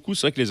 merci beaucoup.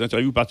 C'est vrai que les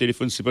interviews par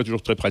téléphone, c'est pas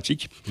toujours très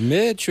pratique.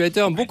 Mais tu as été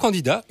un bon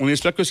candidat. On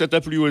espère que ça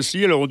t'a plu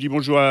aussi. Alors on dit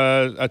bonjour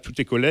à tous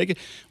tes collègues.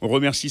 On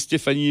remercie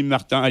Stéphanie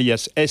Martin,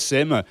 alias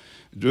SM,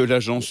 de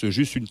l'agence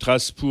Juste une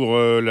Trace pour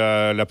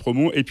la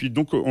promo. Et puis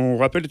donc on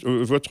rappelle,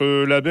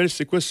 votre label,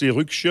 c'est quoi? C'est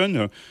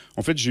Ruction.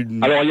 En fait,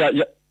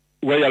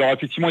 Alors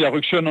effectivement, il y a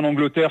Ruction en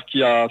Angleterre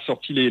qui a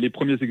sorti les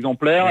premiers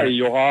exemplaires, et il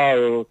y aura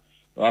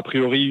a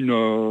priori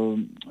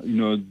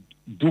une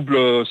double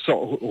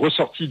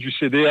ressortie du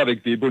CD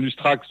avec des bonus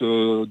tracks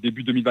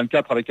début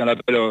 2024 avec un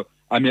label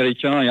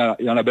américain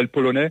et un label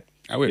polonais.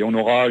 Ah ouais. Et on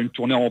aura une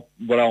tournée en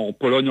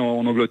Pologne,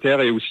 en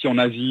Angleterre, et aussi en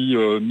Asie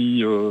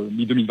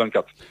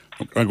mi-2024.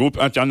 Donc, un groupe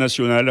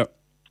international.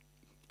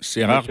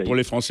 C'est rare pour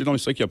les Français, non, mais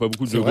c'est vrai qu'il n'y a pas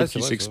beaucoup de groupes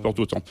qui s'exportent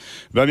autant.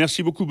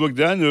 Merci beaucoup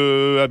Bogdan,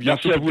 à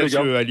bientôt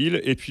à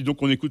Lille. Et puis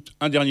donc on écoute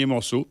un dernier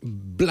morceau.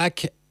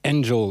 Black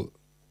Angel.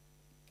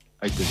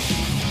 Avec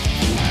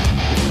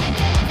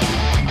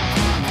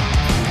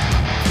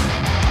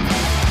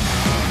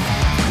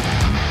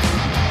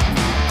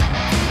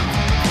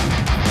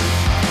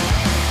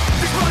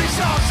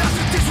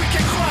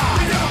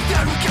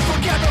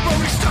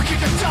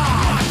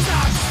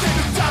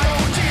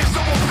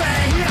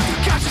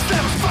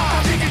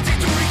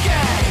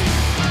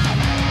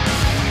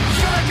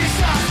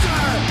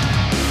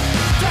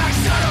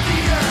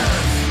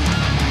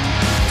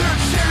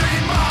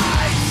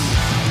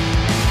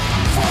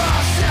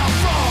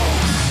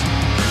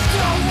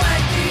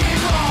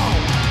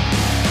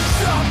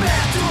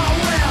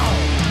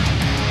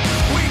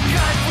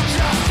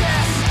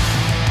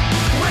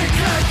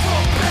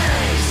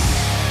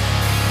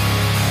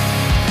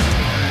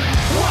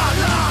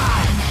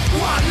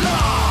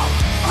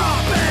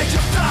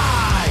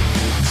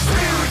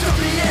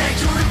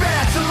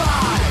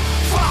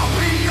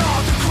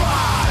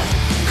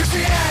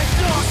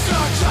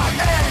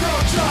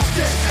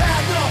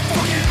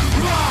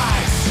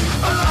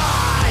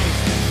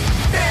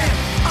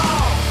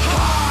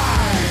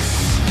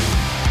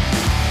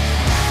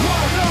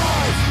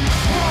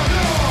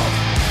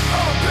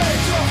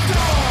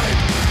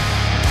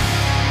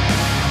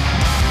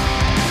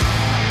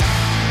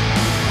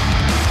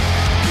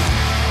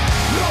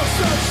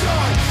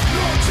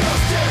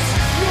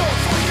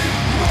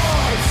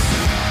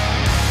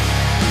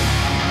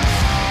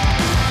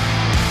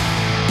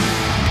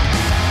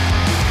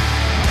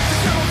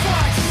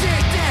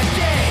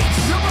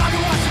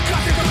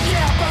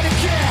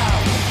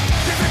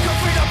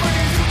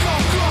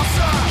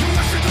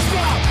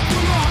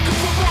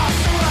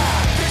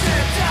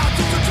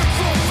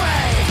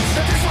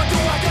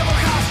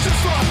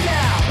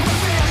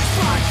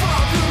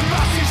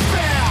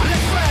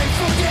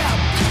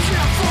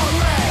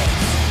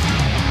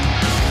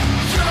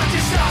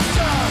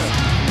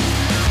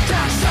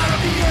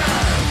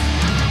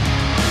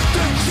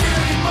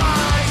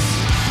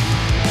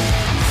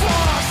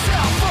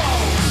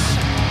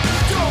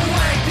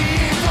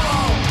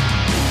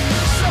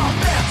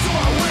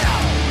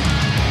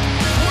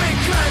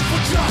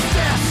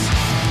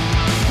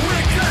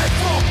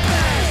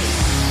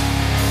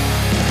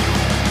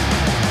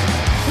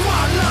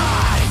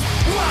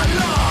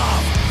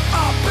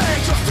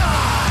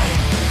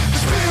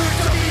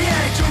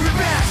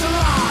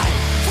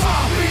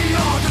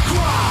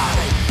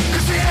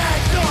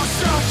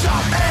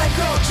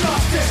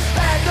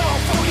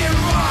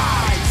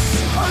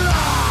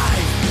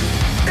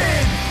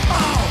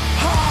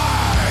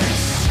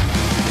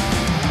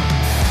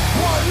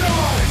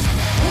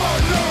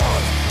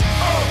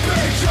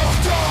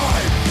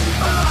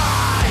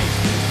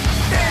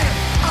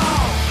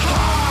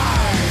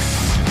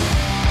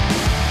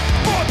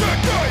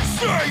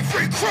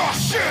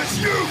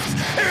crushes youth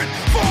in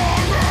far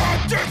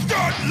and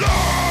distant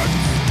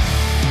lands.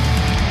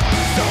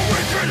 So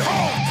we can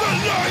hold the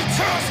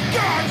latest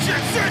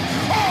gadgets in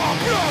our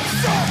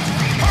blood-soaked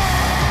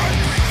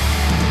hands.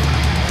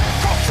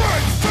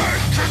 Conference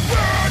thinking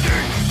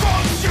burning,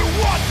 calls you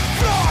one,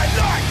 fly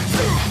like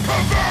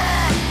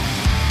Superman.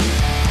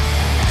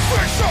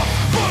 Fix up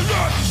for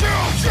the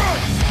children,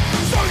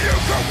 so you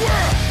can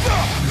wear the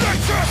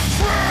latest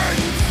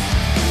trends.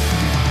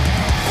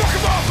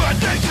 Walking off the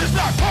nature's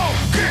like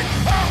poking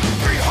out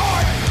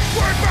behind.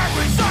 We're back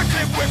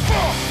recycling with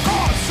more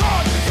hearts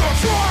on your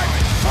drive.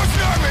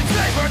 Pushing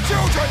enslaved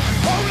children,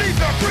 only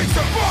the free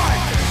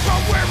survive.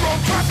 But we're all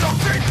trapped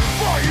locked in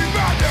for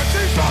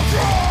humanity's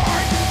right.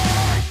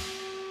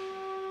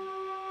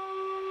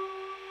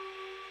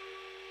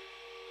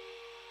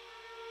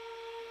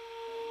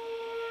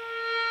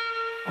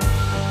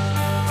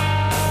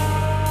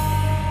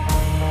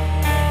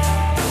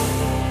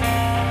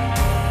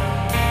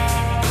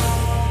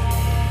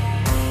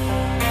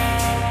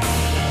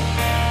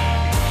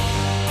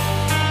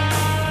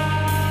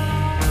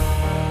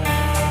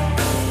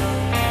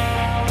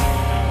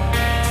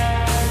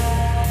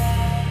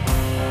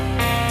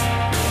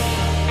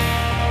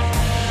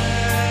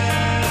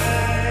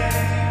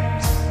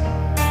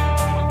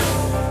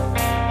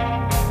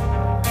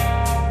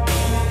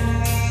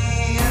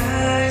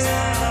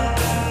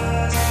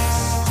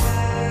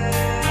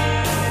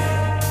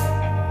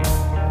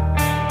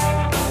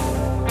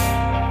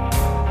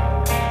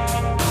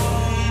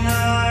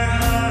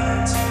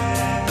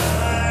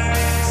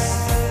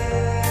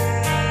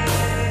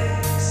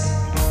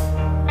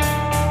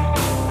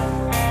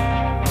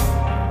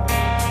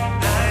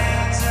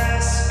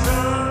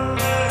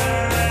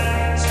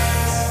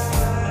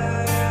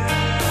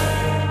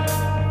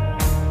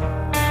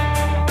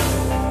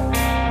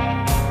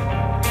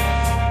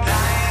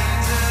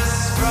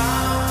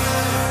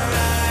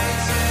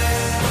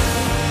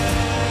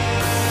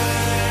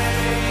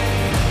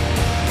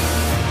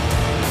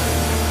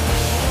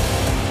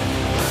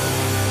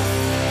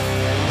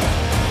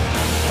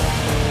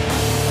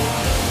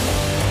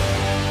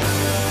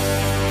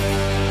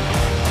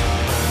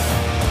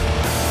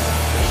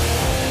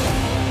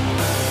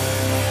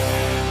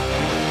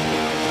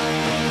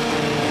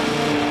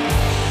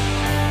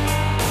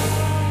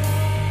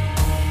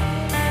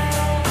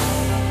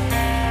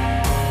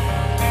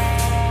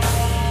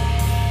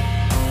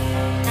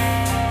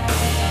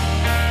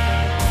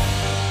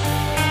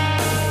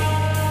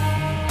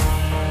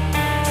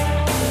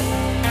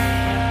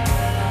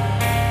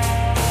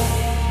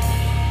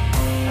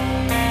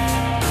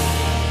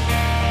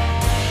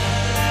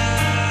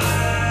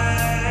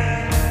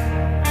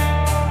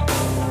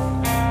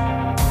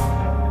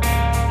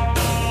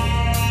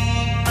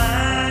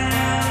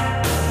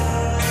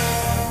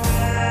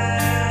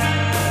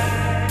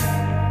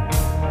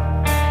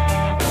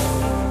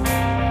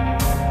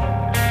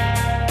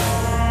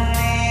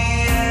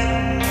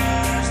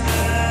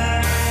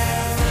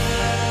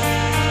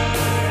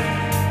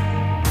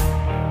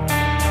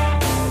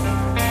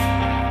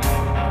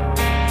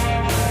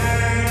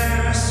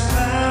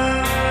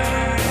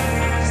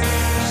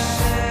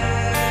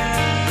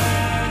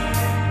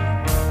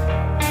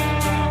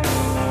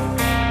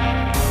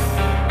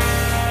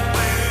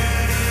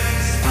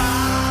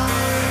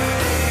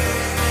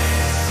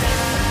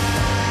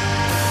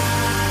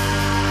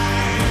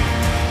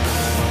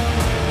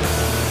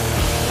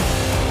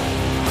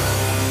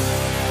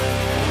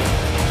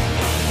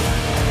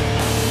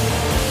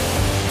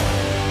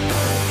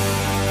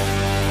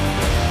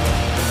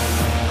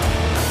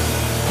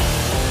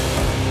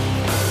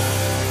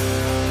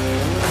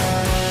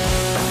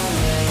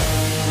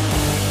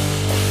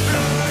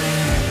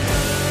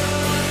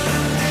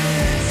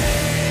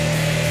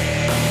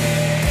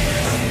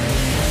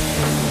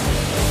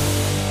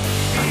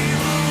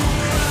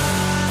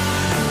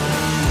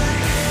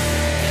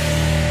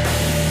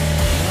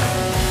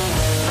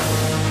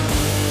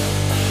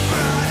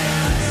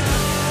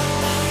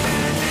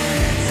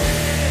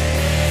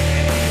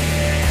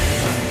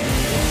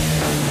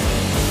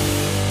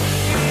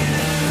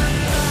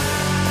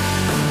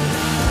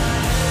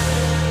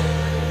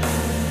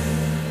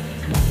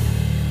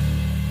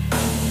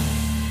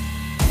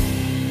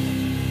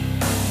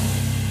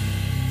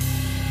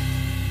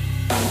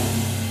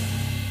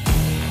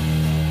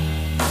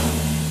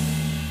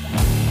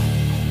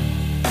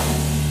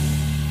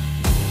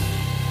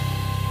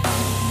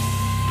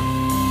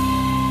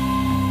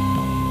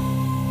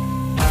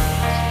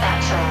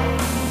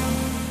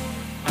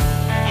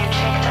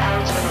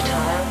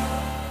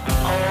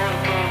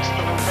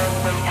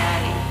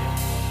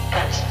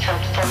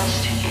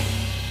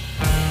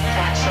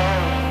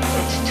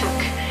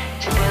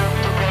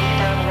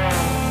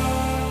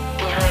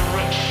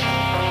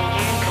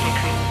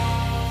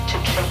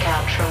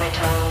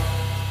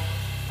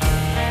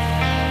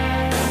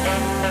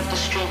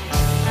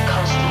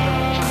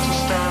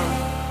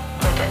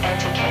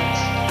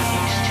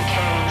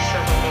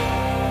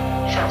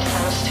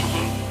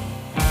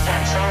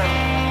 That's all. You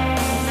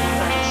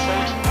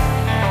answered,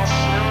 and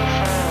snow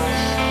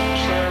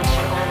falls,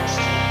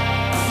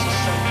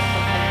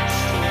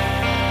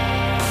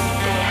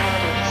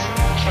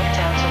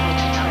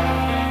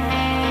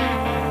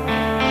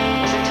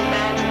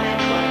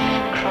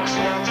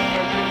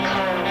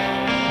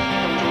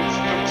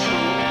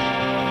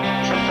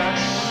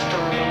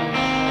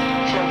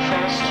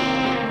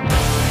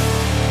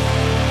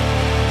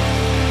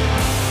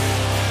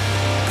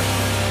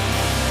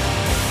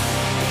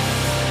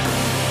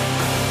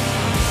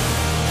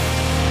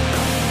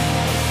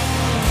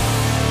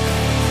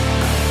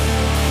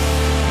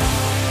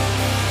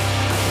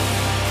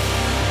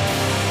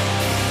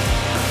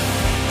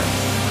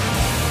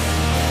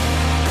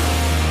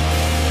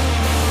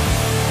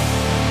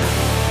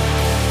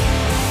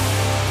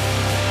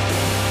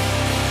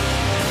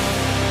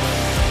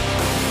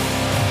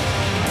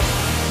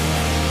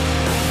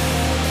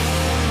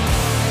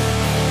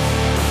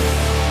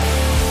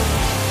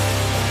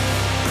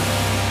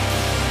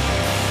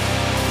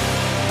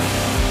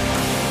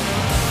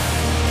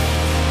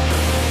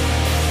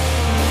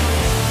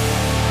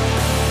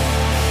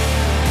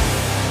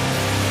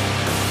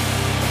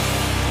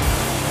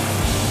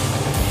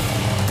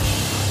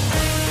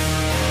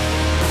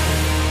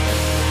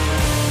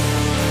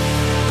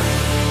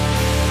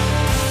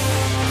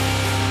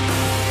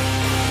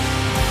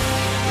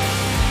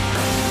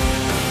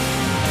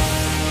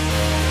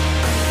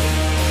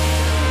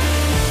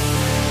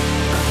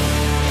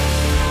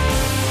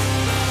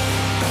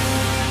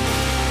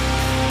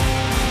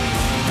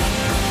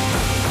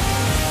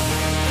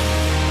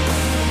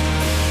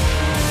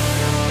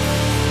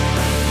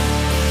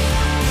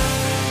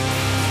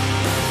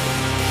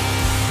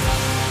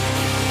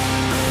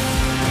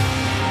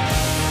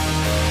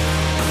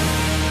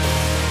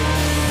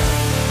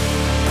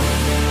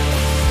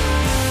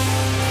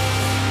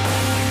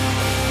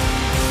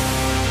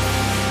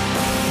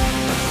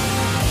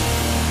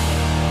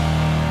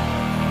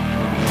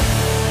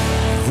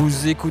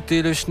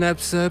 écoutez le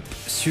Schnaps Up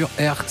sur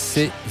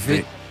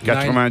RCV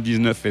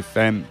 99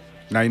 FM,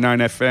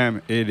 99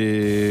 FM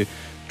et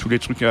tous les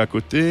trucs à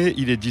côté.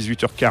 Il est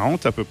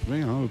 18h40 à peu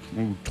près,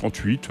 ou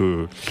 38.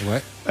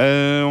 Ouais.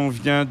 On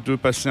vient de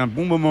passer un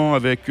bon moment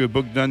avec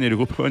Bogdan et le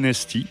groupe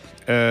Honesty,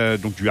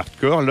 donc du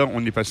hardcore. Là,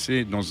 on est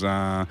passé dans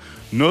un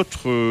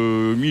autre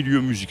milieu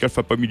musical,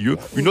 enfin pas milieu,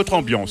 une autre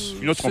ambiance.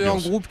 C'est un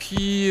groupe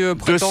qui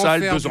prétend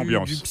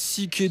faire du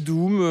psyché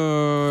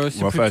doom.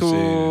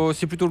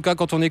 C'est plutôt le cas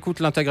quand on écoute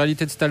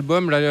l'intégralité de cet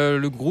album. Là,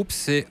 le groupe,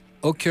 c'est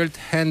Occult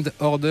Hand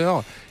Order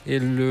et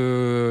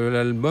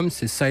l'album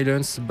c'est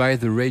Silence by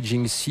the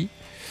Raging Sea.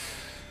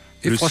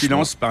 Et le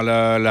silence par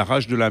la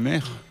rage de la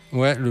mer.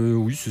 Ouais,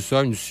 oui, c'est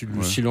ça, le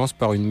silence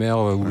par une mer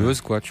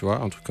houleuse, quoi, tu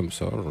vois, un truc comme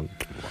ça.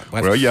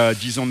 Bref. Voilà, il y a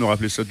 10 ans, on aurait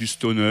appelé ça du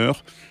stoner.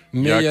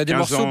 Mais il y a des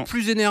morceaux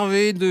plus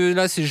énervés.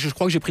 Là, je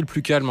crois que j'ai pris le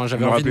plus calme.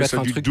 J'avais envie de mettre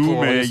un truc doux,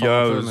 pour mais il y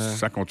a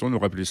 50 ans, on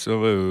aurait appelé ça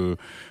de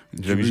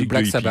la musique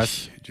Black de hippie.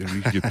 Sabbath. De la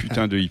musique de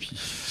putain de hippie.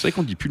 C'est vrai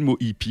qu'on ne dit plus le mot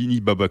hippie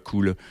ni baba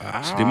cool.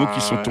 C'est des mots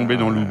qui sont tombés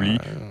dans l'oubli.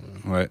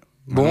 Ouais.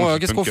 Bon,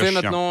 qu'est-ce qu'on fait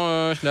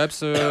maintenant,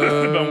 Schnaps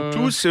On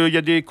tousse, il y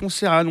a des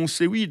concerts à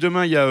annoncer. Oui,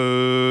 demain, il y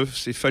a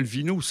c'est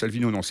Falvino,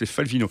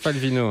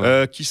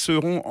 qui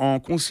seront en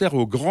concert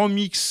au Grand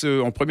Mix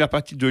en première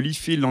partie de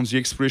Leafield on the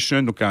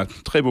Expression, donc un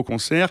très beau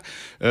concert.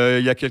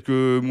 Il y a quelques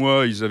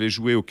mois, ils avaient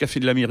joué au Café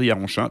de la Mairie à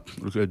Ronchin.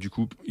 Du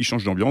coup, ils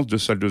changent d'ambiance, 2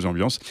 salles, 2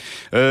 ambiances.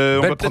 On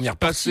va peut-être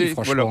passer,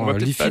 franchement.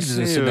 Leafield,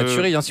 c'est de la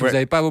tuerie. Si vous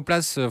n'avez pas vos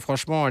places,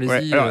 franchement,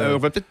 allez-y. On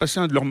va peut-être passer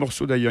un de leurs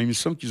morceaux d'ailleurs. Il me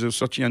semble qu'ils ont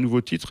sorti un nouveau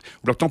titre.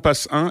 On leur t'en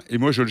passe un. Et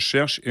moi, je le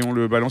cherche et on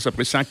le balance.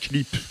 Après, c'est un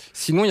clip.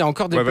 Sinon, il y a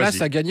encore des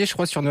places à gagner, je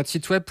crois, sur notre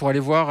site web pour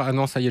aller voir. Ah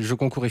non, ça y est, le jeu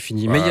concours est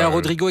fini. Mais il y a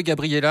Rodrigo et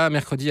Gabriela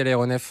mercredi à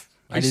l'aéronef.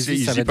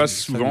 Allez-y, ils y passent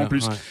souvent en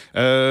plus. Ouais.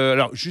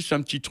 Alors, juste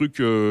un petit truc.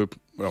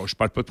 Alors, je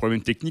parle pas de problème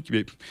technique,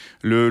 mais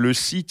le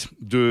site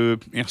de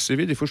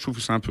RCV, des fois, je trouve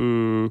que c'est un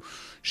peu.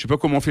 Je sais pas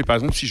comment on fait. Par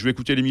exemple, si je veux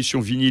écouter l'émission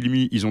Vinyl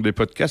Me, ils ont des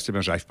podcasts, et ben,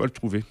 j'arrive pas à le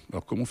trouver.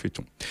 Alors, comment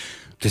fait-on ?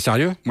 T'es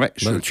sérieux ? Ouais,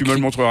 tu me le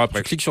montreras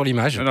après. Tu cliques sur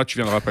l'image. Non, tu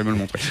viendras après me le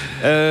montrer.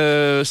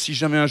 Si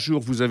jamais un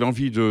jour vous avez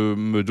envie de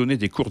me donner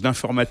des cours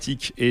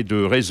d'informatique et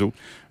de réseau,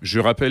 je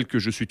rappelle que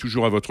je suis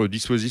toujours à votre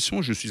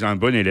disposition. Je suis un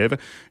bon élève.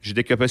 J'ai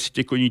des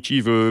capacités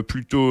cognitives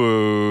plutôt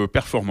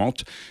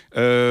performantes.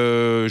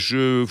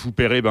 Je vous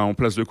paierai en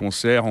place de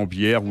concert, en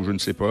bière ou je ne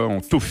sais pas,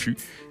 en tofu.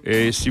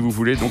 Et si vous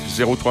voulez, donc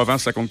 0320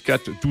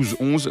 54 12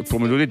 11 pour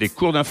me donner des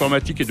cours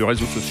d'informatique et de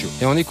réseaux sociaux.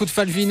 Et on écoute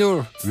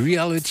Falvino,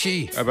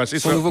 Reality, c'est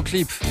son nouveau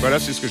clip. Voilà,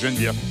 c'est ce que je viens de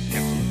dire.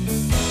 Merci.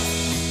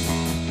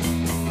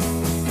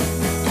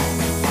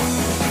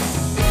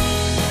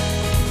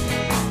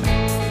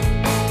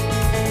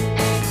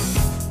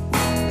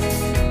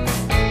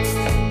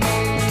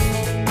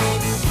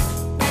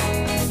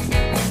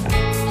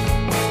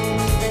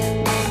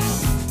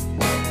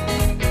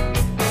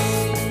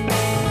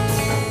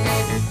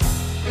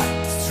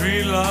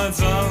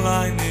 Streetlights are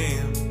lightning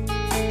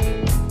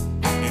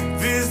in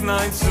this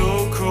night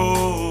so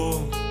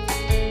cold.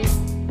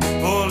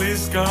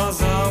 Police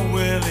cars are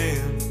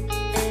wailing,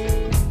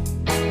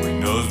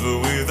 windows but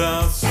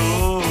without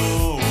soul,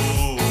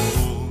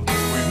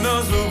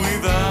 windows but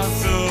without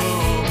soul.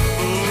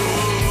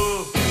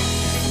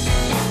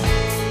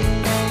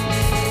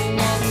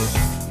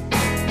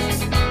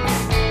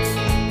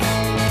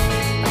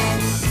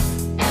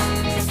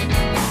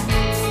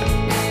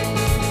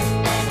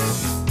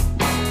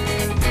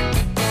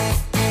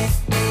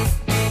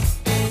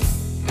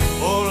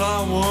 All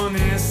I want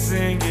is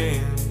singing.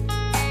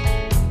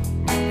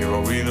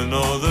 In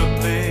another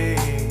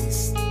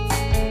place,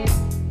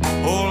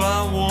 all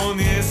I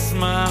want is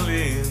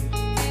smiling.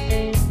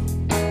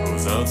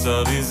 Goes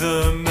outside is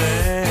a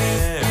mess.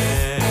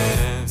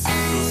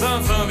 Goes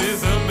outside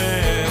is a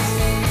mess.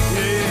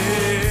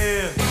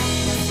 Yeah.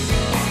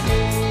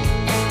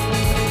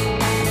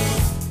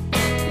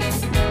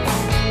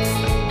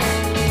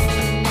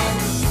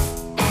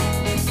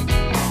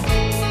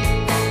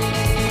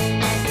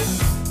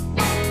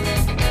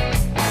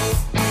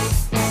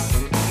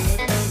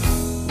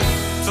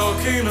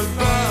 Talking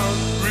about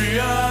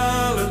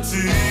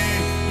reality,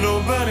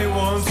 nobody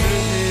wants to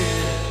hear.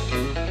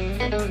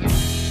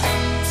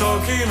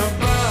 Talking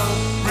about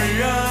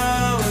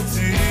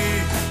reality,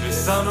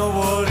 yes, I know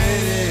what it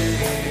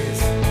is.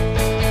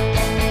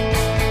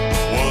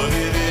 What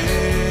it is.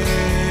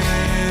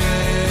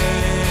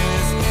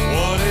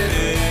 What it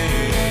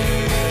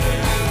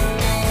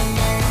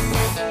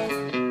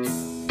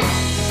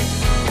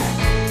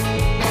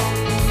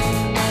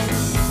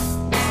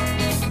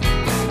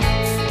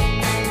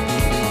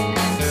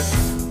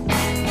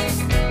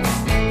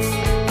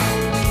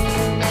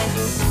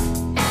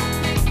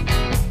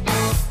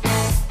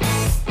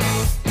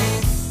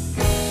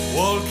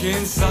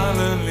walking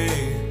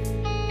silently,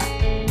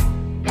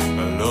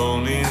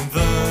 alone in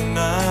the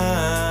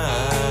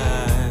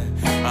night.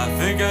 I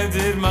think I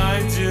did my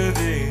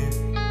duty.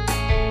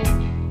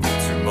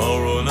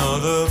 Tomorrow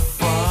another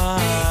fight.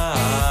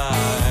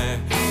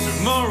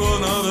 Tomorrow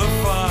another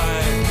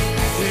fight.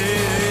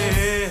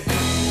 Yeah.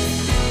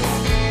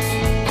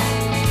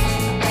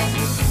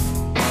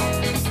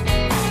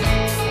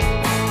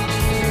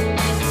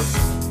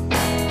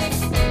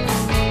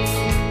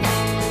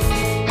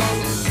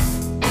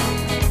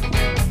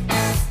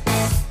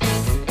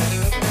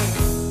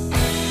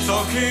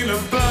 Talking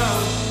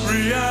about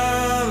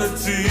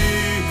reality,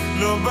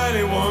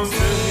 nobody wants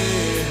to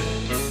hear.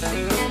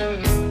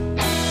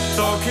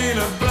 Talking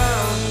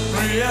about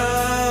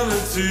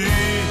reality,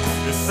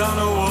 yes I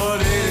know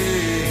what it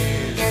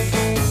is.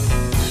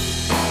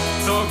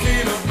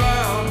 Talking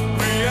about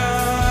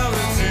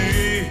reality,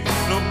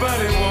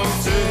 nobody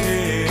wants to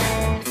hear.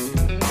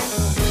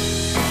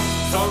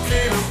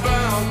 Talking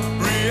about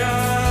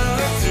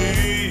reality,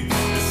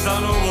 yes I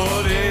know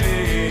what it is.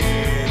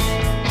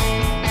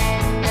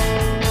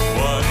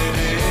 What it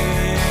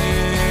is,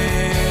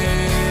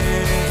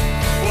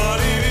 what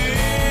it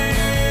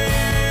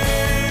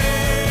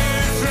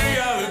is,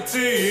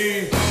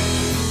 reality.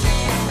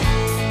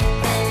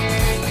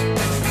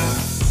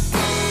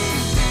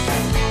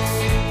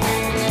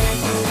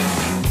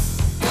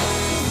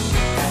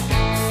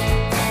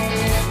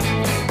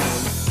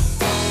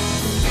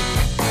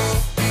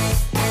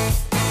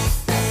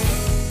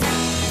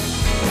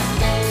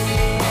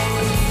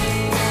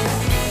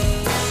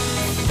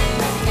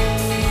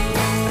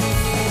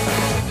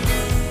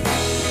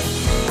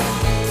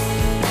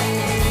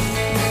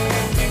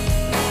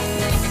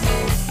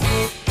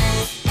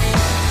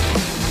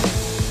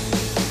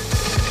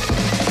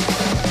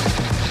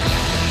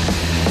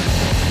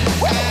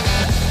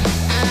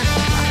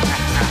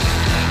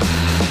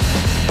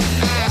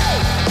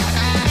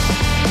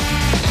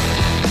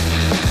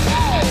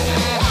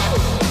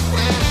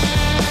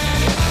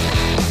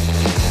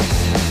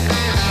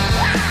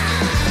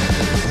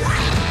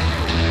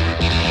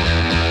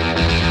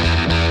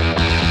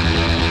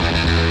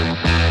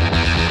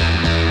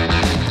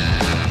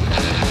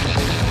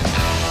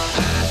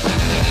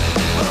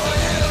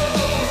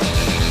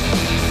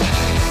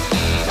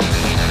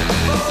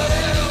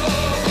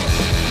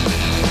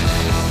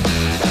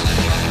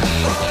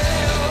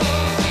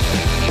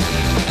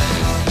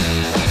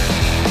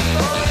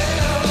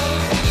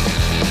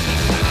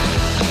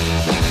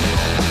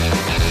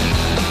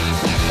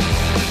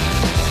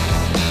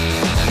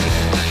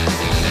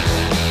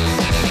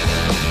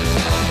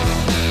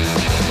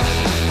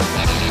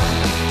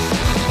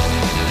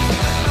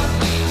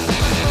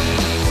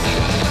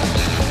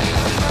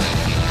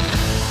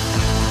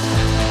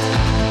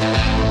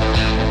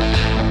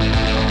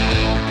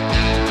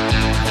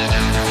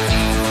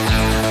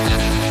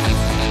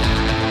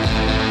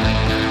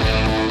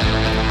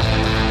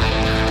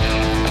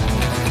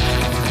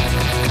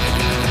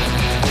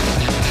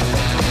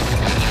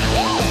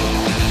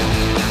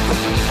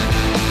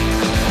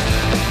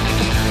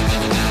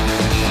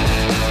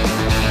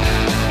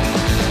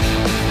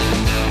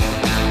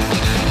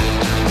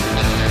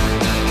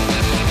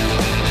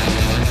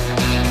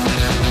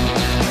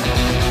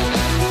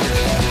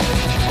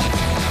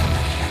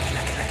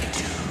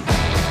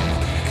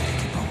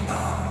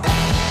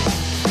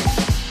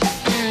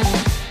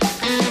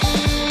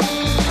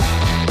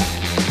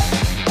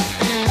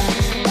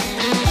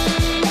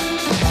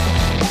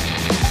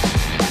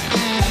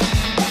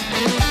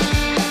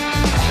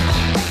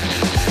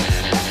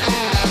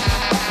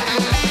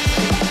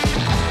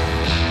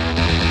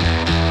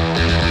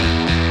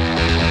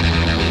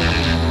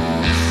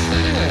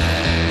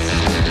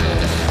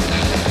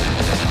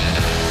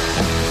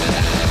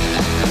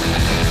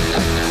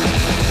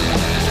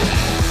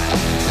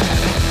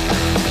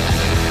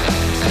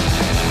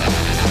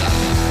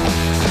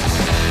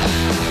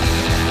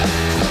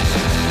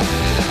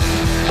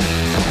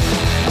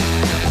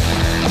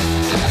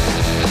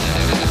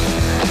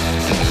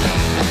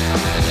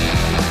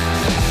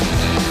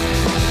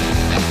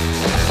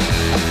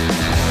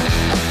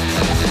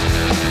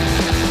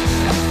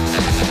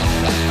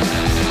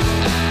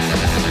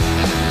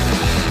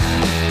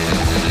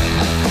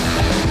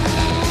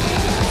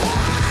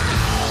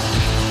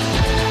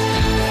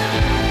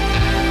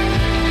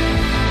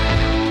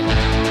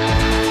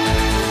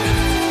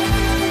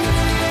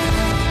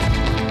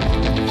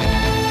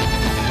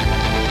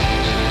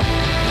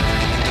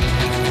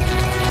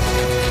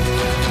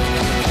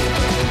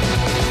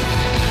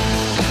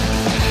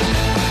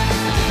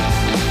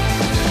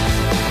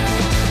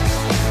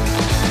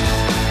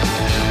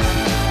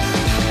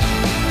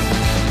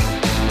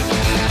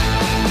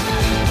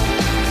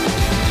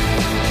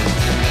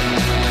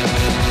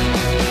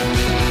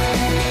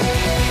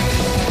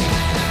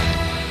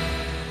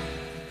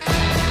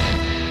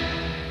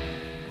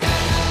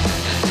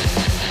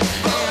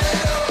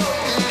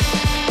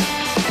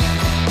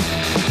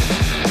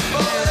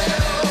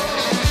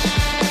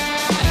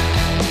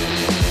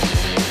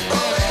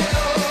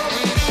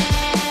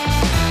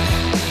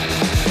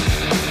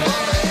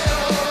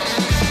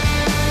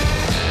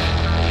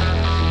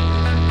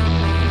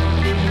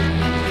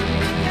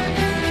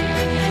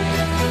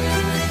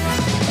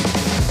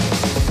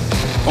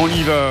 On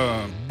y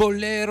va.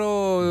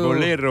 Bolero.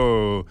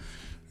 Bolero.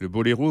 Le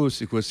boléro,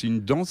 c'est quoi? C'est une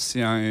danse?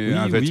 C'est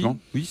un vêtement?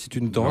 Oui, c'est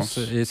une danse.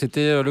 Et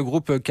c'était le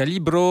groupe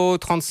Calibro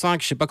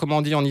 35, je sais pas comment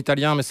on dit en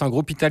italien, mais c'est un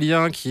groupe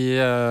italien qui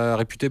est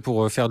réputé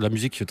pour faire de la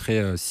musique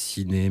très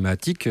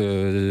cinématique.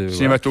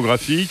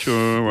 Cinématographique,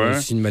 ouais.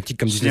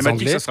 Cinématique, comme disent les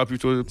Cinématique, Anglais. ça sera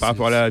plutôt par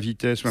rapport à la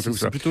vitesse ou un peu comme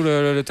ça. C'est plutôt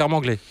le terme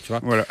anglais, tu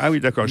vois. Voilà. Ah oui,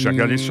 d'accord, j'ai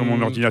regardé sur mon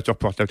ordinateur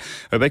portable.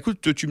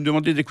 Écoute, tu me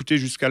demandais d'écouter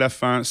jusqu'à la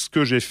fin ce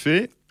que j'ai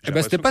fait.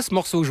 C'était pas ce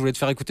morceau que je voulais te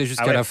faire écouter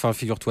jusqu'à la fin,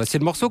 figure-toi. C'est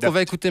le morceau qu'on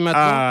va écouter maintenant.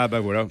 Ah, bah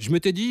voilà. Je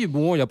m'étais dit,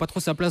 bon, il n'y a pas trop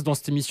sa place dans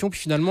cette émission,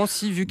 puis finalement,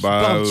 vu qu'il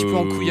part un petit peu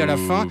en couille à la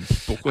fin.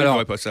 Pourquoi il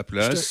n'aurait pas sa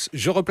place?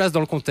 Je replace dans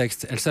le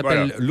contexte. Elle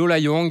s'appelle Lola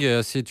Young,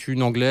 c'est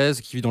une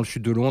Anglaise qui vit dans le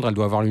sud de Londres, elle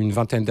doit avoir une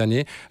vingtaine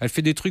d'années. Elle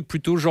fait des trucs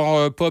plutôt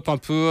genre pop, un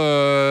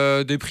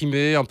peu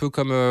déprimé, un peu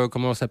comme,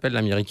 comment s'appelle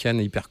l'américaine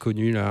hyper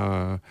connue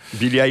là.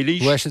 Billie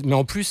Eilish. Ouais, mais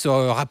en plus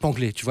rap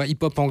anglais, tu vois,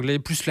 hip-hop anglais,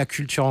 plus la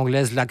culture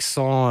anglaise,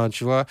 l'accent,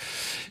 tu vois.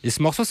 Et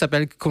ce morceau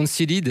s'appelle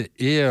Conceited.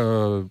 Et il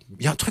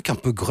y a un truc un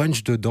peu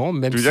grunge dedans,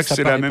 même si ça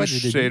paraît pas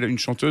du début. C'est une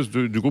chanteuse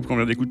du groupe qu'on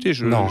vient d'écouter.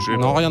 Non,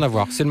 rien à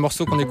voir. C'est le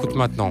morceau qu'on écoute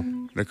maintenant.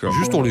 D'accord.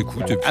 Juste on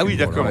l'écoute. Ah oui,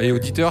 d'accord. Voilà. Et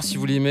auditeurs, si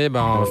vous l'aimez,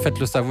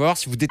 faites-le savoir.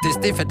 Si vous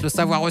détestez, faites-le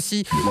savoir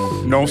aussi.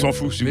 Non, on s'en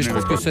fout. Mais je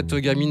trouve que cette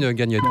gamine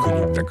gagne à être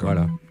connue. D'accord.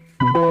 Voilà.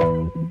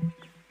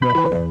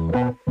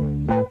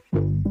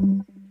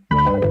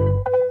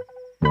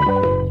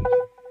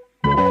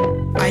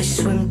 I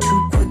swim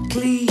too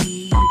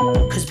quickly,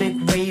 'cause big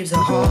waves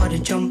are hard to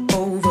jump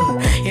over.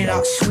 You're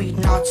not sweet,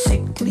 not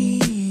sickly.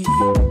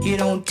 You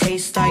don't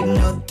taste like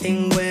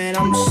nothing when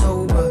I'm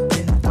sober.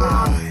 And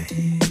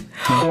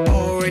I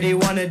already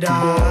wanna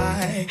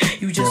die.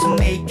 You just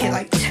make it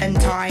like 10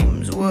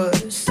 times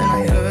worse. And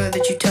I heard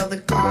that you tell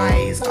the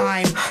guys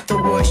I'm the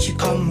worst. You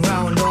come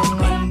round on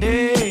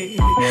Monday,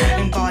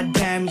 and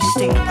goddamn you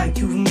stink like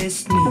you've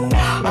missed me.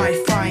 I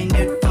find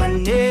it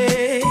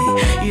funny,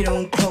 you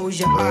don't close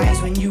your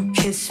eyes when you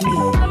kiss me.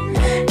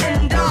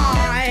 And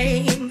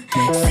I'm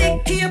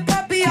sick of your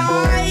puppy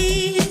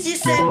eyes. You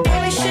said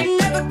boy should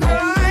never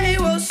cry.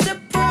 Well,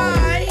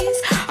 surprise,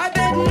 I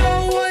bet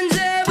no one's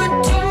ever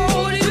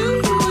told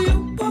you.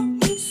 You bought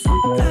me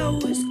some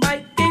flowers,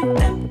 I gave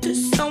them to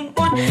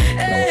someone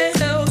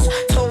else.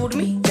 Told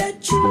me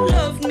that you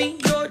love me,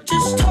 you're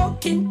just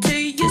talking to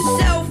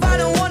yourself. I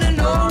don't wanna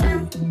know,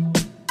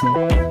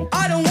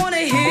 I don't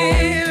wanna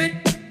hear it.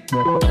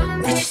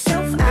 Let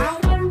yourself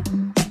out,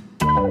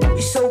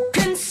 you're so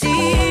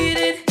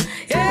conceited.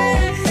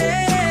 Yeah,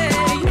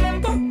 you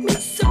bought me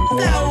some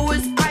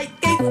flowers, I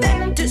gave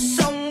them to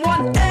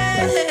someone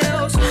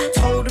else.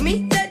 Told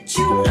me that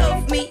you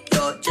love me,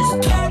 you're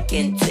just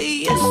talking to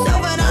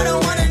yourself. And I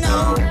don't wanna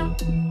know,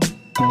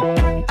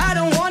 I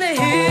don't wanna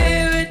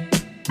hear it.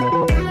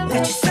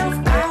 Let yourself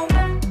out,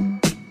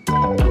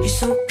 you're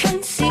so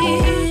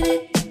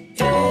conceited.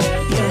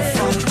 You're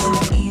fun too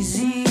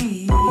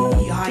easy,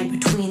 you hide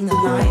between the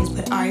lines,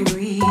 but I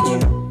read you.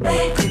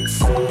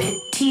 It's a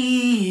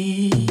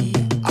pity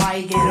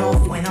I get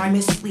off when I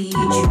mislead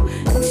you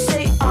and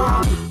say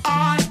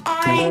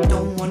I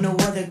don't want no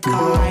other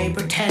guy.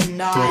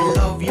 Pretend I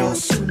love your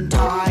suit and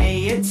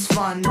tie. It's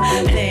fun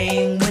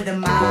playing with a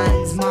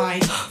man's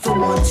mind for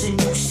once,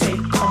 and you say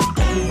come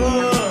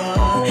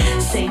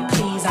over. Say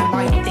please, I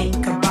might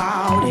think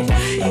about it.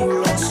 You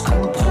lost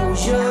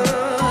composure,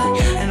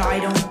 and I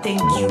don't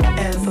think you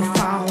ever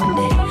found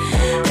it.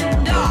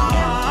 And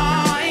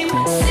I'm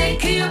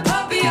sick of your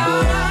puppy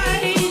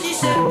eyes. You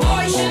said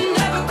boy should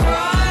never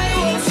cry.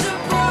 Oh,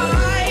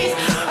 surprise,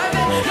 I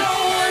bet no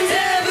one's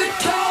ever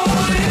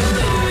told you.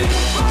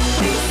 You bought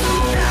me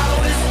some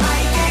flowers, I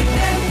gave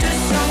them to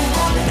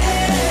someone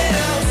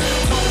else.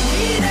 Told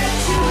me that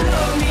you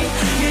love me,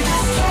 you're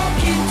just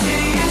talking to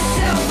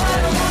yourself. I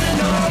don't wanna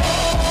know,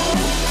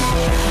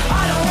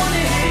 I don't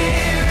wanna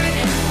hear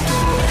it.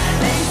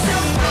 Let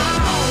yourself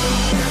out,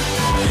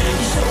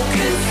 you're so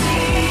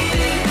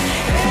conceited.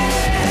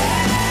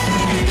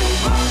 You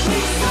bought me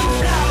some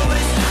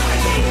flowers, I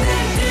gave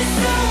them to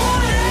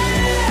someone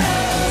else.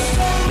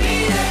 Told me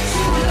that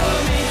you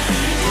love me,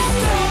 just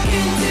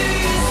talking to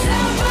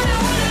yourself. I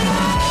don't wanna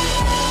know,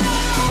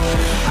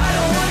 I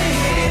don't wanna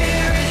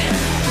hear it.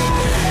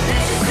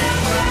 Let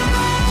yourself out,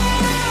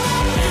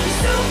 you're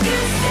so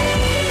conceited.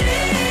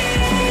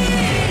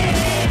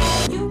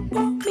 You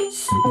bought me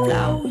some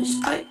flowers,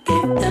 I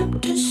gave them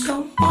to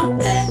someone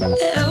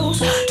else.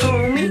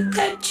 Told me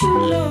that you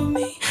love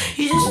me,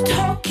 you're just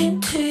talking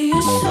to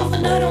yourself.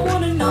 And I don't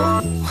wanna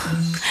know,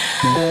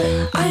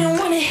 I don't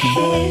wanna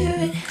hear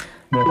it.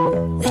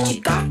 Let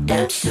your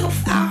goddamn self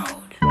out,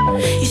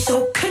 you're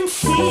so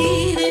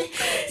conceited.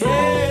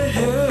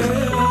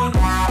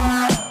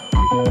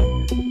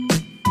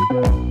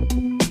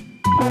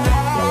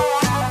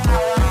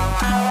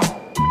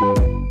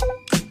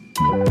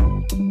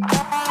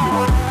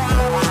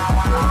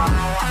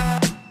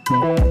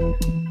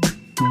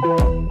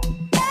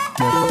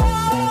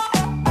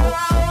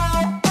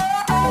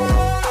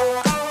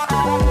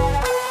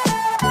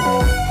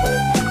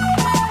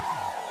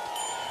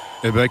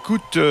 Eh ben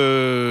écoute,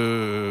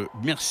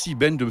 merci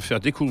Ben de me faire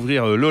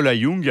découvrir Lola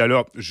Young.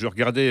 Alors, je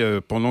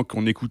regardais pendant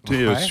qu'on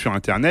écoutait sur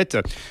Internet,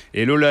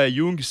 et Lola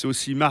Young, c'est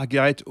aussi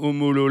Margaret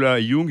Lola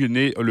Young,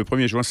 née le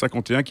 1er juin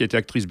 51, qui était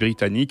actrice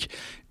britannique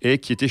et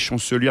qui était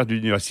chancelière de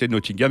l'université de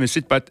Nottingham. Et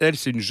c'est pas elle,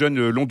 c'est une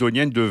jeune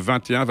londonienne de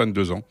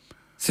 21-22 ans.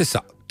 C'est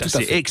ça.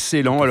 C'est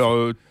excellent.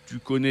 Alors, tu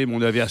connais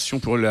mon aversion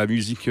pour la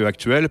musique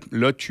actuelle.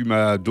 Là, tu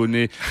m'as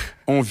donné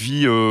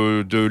envie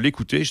de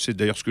l'écouter. C'est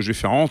d'ailleurs ce que je vais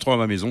faire en rentrant à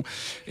ma maison.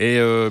 Et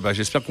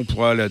j'espère qu'on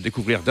pourra la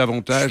découvrir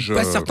davantage. Je suis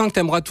pas certain que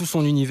tu aimeras tout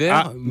son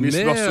univers. Mais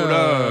ce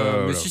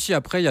morceau-là... mais si,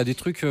 après, il y a des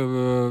trucs...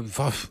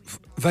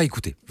 va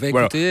écouter.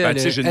 Voilà.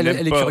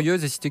 Elle est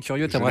curieuse. Et si tu es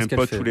curieux, tu aimeras ce qu'elle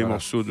fait. Je n'aime pas tous les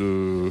morceaux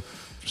de...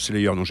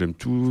 Slayer, non, j'aime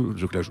tout.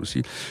 The Clash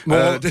aussi.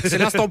 Bon, c'est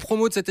l'instant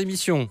promo de cette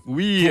émission.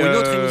 Oui. Pour une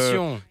autre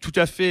émission. Tout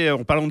à fait.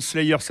 En parlant de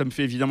Slayer, ça me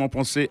fait évidemment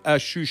penser à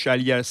Chuch,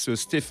 alias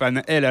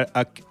Stéphane L,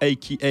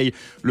 a.k.a.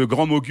 le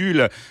grand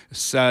mogul.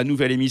 Sa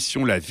nouvelle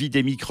émission, La vie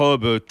des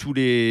microbes, tous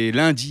les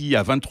lundis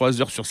à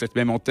 23h sur cette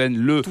même antenne,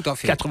 le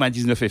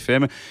 99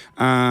 FM.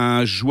 C'est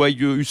 1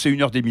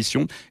 heure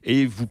d'émission.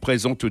 Et vous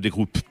présente des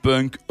groupes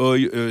punk, oi,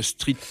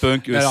 street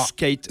punk,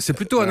 skate. C'est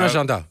plutôt un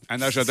agenda.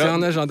 C'est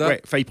un agenda.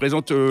 Ouais. Enfin, il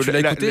présente... Tu l'as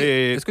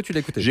écouté Est-ce que tu l'as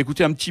écouté ? J'ai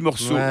écouté un petit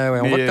morceau.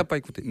 On voit que t'as pas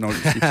écouté. Non,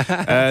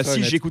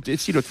 si j'ai écouté.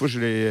 Si, l'autre fois, je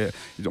l'ai.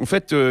 En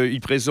fait, il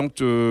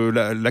présente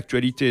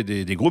l'actualité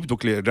des groupes,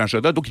 donc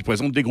l'agenda, donc il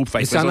présente des groupes.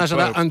 Enfin, c'est un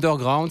agenda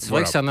underground. C'est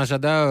vrai que c'est un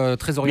agenda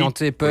très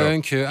orienté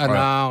punk,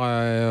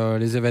 art,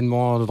 les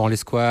événements dans les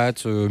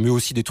squats, mais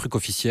aussi des trucs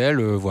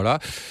officiels. Voilà.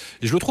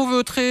 Et je le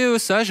trouve très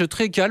sage,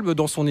 très calme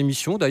dans son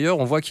émission. D'ailleurs,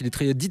 on voit qu'il est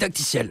très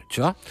didacticiel,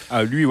 tu vois.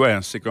 Ah, lui, ouais,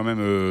 c'est quand même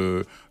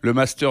le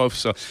master of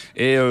ça.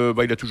 Et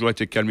il a toujours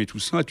été calme et tout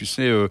ça. Tu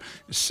sais,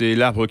 c'est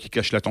l'arbre qui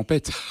cache la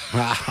tempête.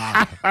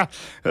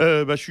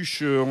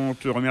 Chuch, on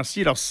te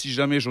remercie. Alors, si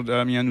jamais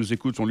Jean-Damien nous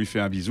écoute, on lui fait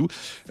un bisou.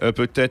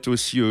 Peut-être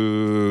aussi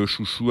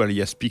Chouchou,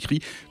 alias Picri.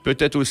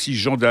 Peut-être aussi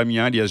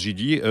Jean-Damien, alias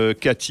Gidi.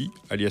 Cathy,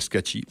 alias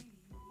Cathy.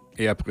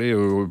 Et après,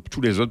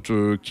 tous les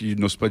autres qui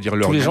n'osent pas dire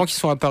leur nom. Tous les gens qui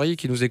sont à Paris,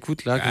 qui nous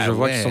écoutent, là, que je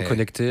vois, qui sont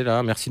connectés.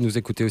 Là. Merci de nous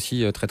écouter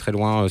aussi très très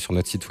loin sur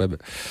notre site web.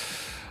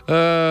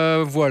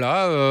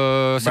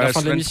 Voilà, c'est la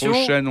fin de l'émission. La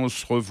semaine prochaine, on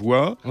se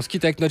revoit. On se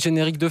quitte avec notre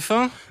générique de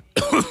fin.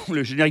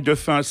 Le générique de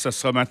fin, ça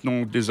sera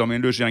maintenant désormais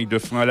le générique de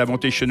fin à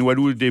Lamentation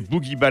Walou des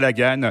Boogie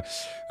Balagan,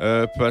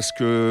 parce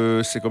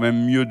que c'est quand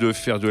même mieux de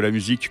faire de la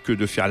musique que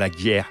de faire la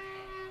guerre.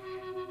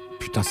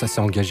 Putain, ça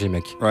c'est engagé,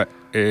 mec. Ouais,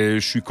 et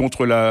je suis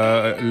contre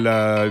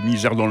la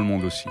misère dans le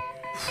monde aussi.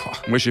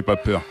 Moi, j'ai pas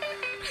peur.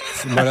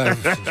 Voilà,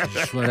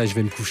 je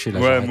vais me coucher là.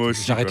 Ouais, moi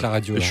aussi. J'arrête la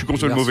radio. Je suis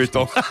contre le mauvais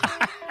temps.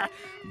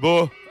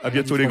 Bon, à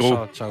bientôt les gros.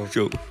 Ciao.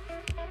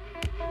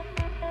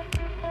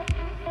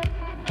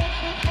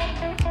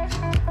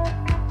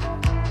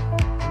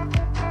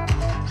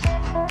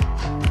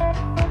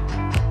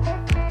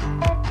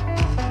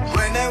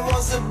 When I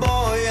was a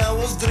boy, I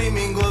was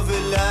dreaming of a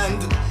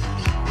land,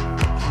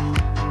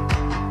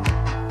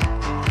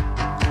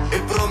 a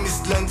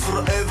promised land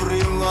for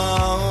everyone.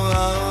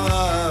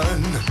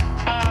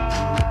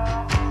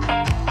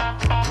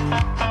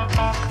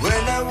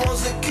 When I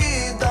was a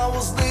kid, I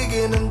was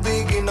digging and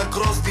digging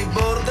across the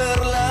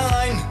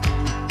borderline.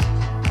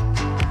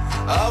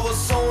 I was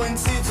sowing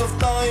seeds of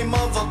time,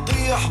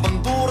 أفطيح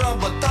بندورة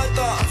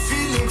بطاطا,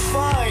 feeling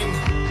fine.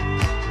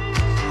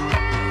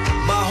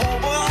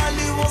 Mahuba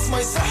Ali was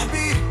my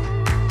sahbi,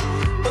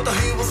 but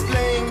he was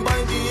playing by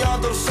the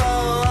other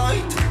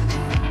side.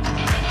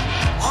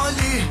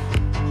 Ali,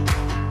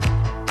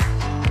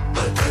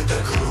 batata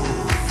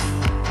groove.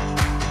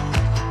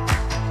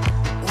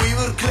 We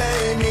were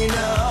climbing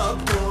up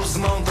those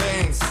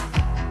mountains,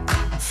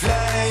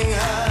 flying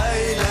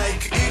high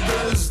like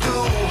eagles do.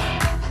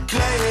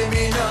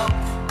 Climbing up,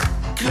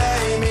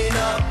 climbing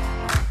up,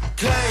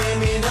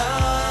 climbing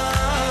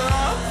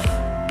up.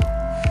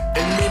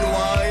 And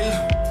meanwhile,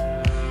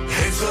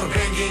 heads are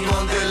banging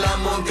on the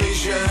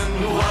lamentation.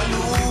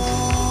 Waloo,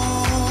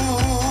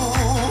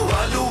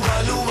 waloo,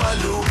 waloo,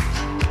 waloo.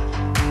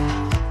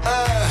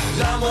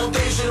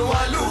 Lamentation,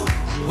 waloo,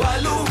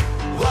 waloo,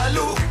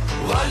 waloo,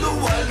 waloo,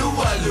 waloo,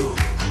 waloo.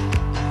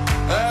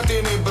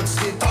 أعطيني بس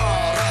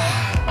جيتار.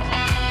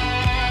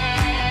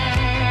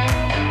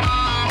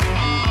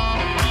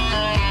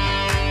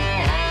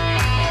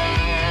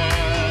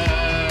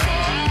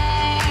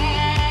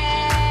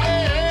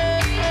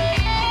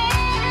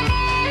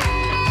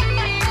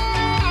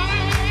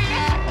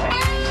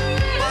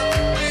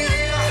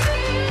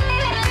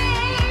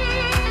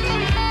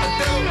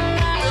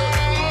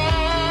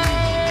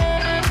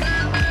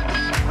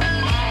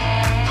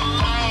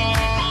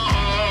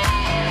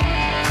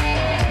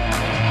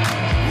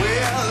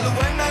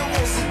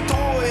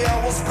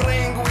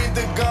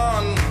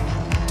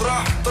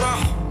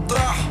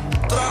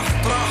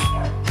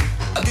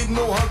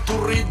 Know how to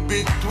read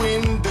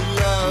between the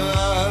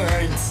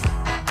lines.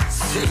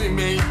 Silly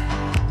me.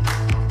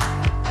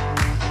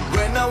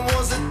 When I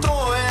was a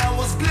toy, I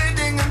was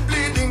bleeding and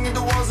bleeding. It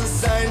was a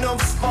sign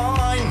of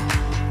spine.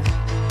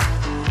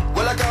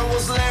 Well, like I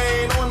was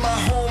laying on my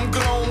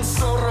homegrown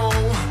sorrow,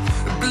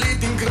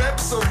 bleeding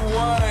grapes of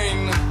wine.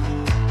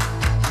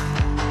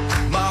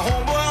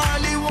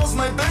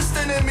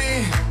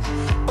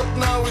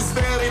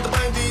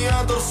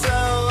 other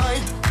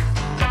side.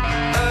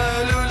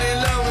 قالوا لي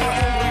لو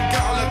عمرك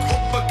على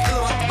حبك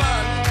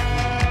الرحمن.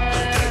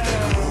 Take the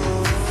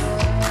groove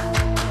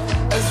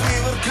as we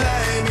were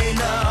climbing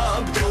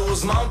up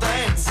those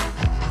mountains,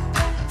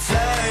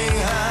 flying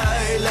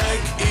high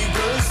like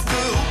eagles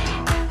do,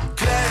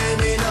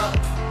 climbing up,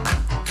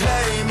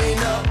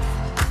 climbing up,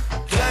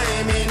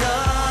 climbing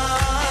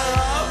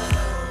up.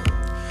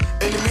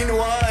 And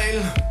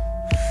meanwhile,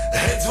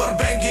 heads were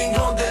banging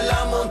on the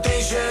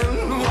lamentation.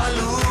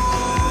 Waloo,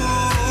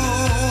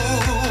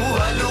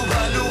 waloo,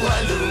 waloo,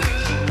 waloo.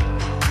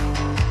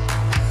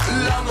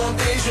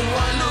 Lamentation,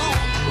 waloo,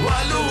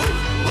 waloo,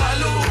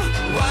 waloo,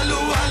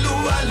 waloo, waloo,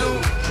 waloo.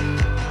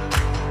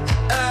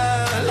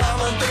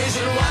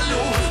 Lamentation,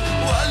 waloo,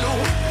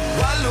 waloo,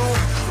 waloo,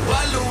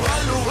 waloo,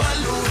 waloo,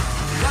 waloo,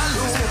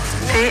 waloo.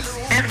 C'est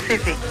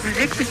RCV. Vous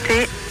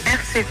écoutez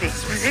RCV.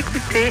 Vous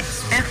écoutez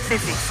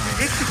RCV. Vous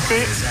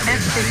écoutez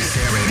RCV.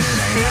 Vous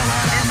écoutez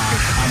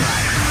RCV.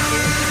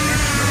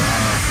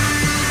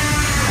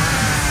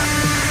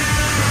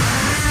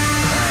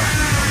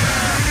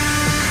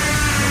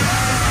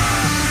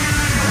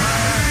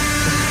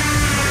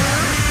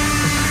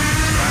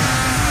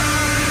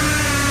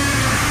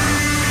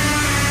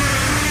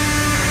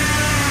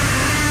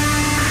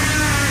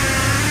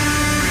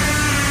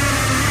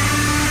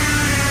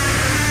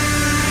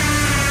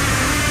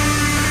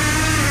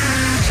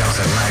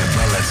 Like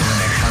bullets when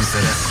it comes to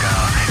the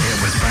skull. It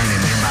was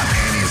burning in my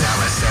panties, I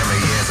was 7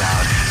 years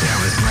out. There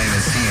was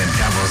blaming, seeing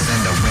devils in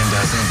the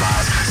windows and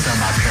bars. So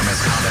my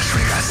parents called a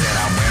shrink, I said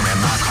I'm wearing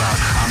my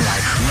clothes. I'm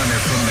like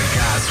running from the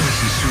guys,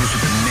 switching shoes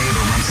with the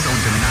neighbor. I'm so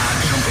denied,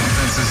 jumping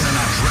fences and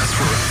I dress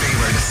for a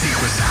favor. The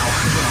secret's out,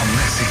 but I'm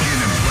Mexican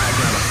and black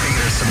got a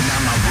fader. So now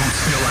my roots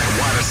feel like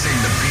water, save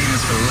the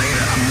beatings for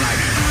later. I'm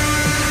like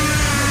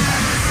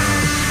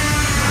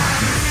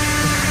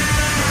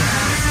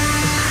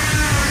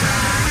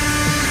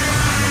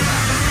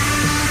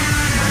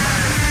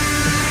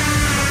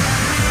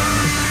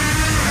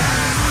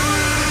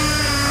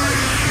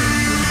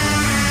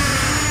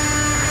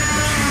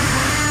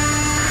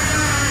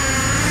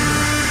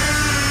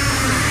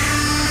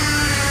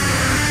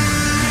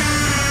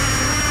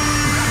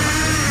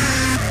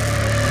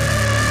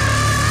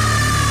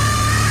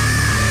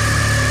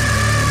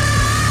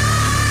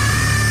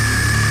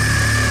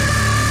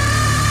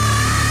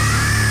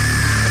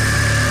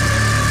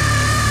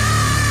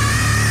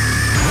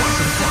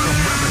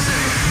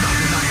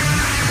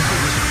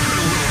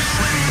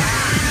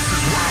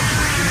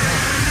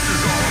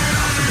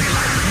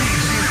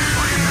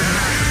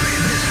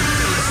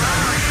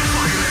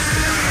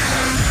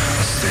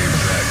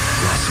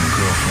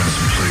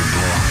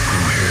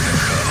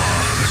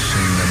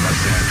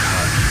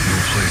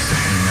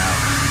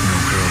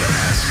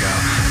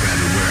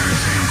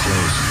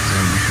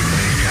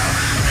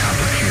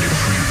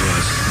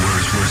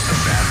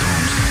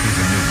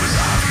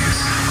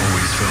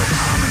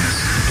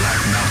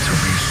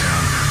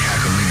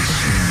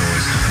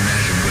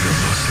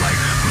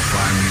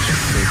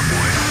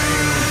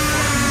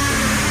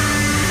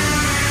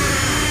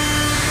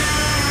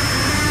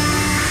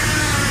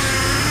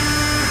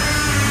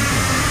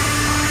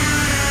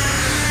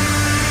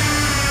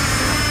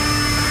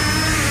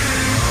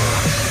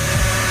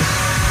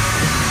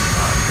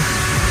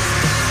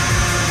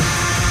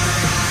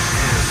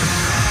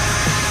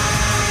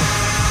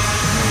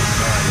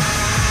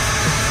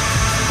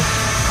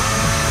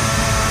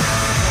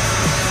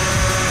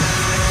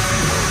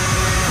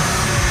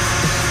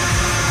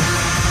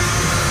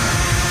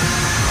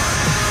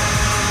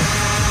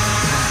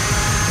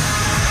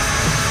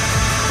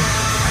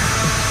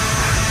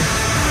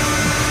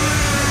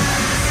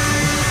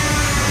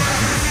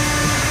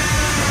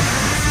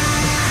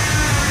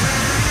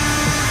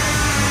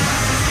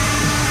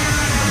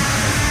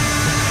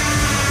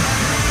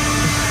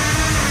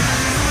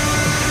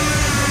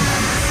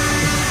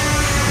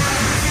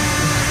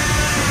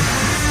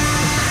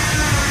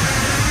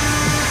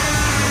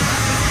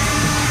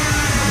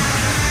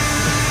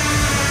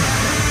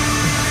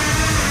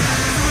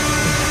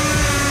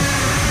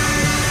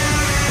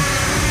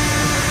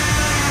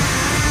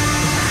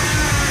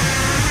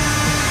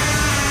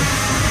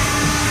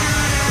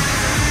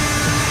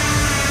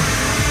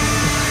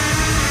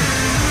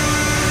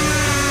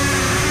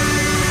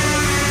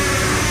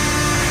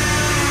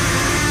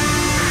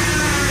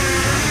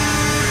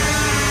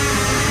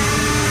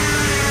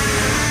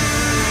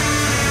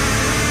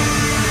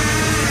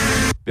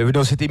Bienvenue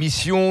dans cette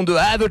émission de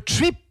Have a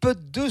Trip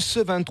de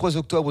ce 23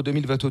 octobre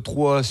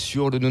 2023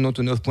 sur le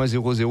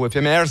 99.00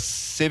 FM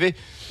RCV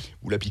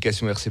ou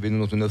l'application RCV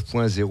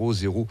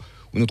 99.00 ou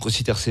notre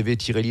site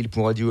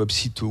rcv-lille.radio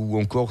upsite ou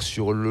encore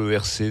sur le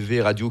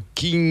RCV Radio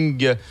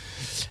King.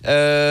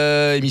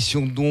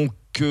 Émission donc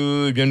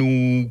eh bien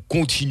nous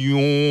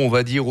continuons, on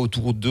va dire,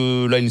 autour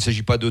de... Là, il ne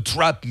s'agit pas de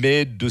trap,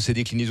 mais de ces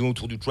déclinaisons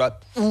autour du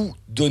trap ou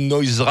de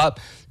noise rap,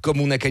 comme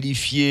on a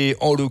qualifié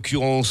en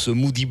l'occurrence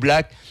Moody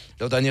Black.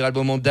 Leur dernier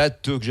album en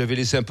date que j'avais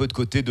laissé un peu de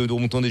côté de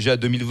remontant déjà à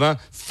 2020,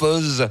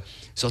 Fuzz,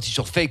 sorti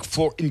sur Fake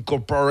for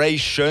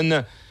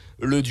Incorporation.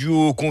 le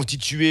duo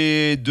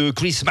constitué de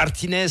Chris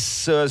Martinez,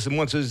 c'est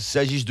moins qu'il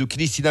s'agisse de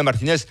Christina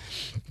Martinez,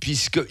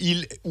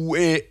 puisqu'il ou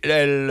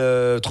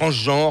elle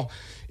transgenre,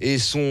 et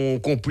son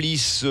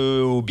complice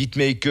au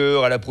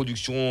beatmaker, à la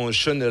production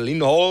Sean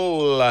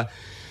Lindhall.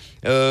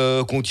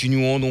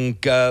 Continuons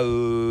donc à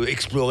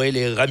explorer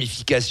les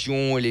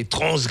ramifications et les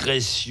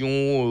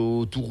transgressions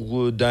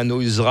autour d'un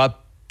noise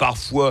rap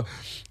parfois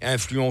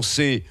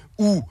influencé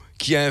ou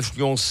qui a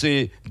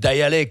influencé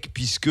Dialect,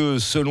 puisque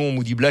selon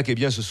Moody Black, eh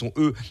bien, ce sont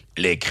eux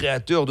les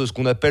créateurs de ce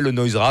qu'on appelle le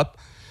noise rap.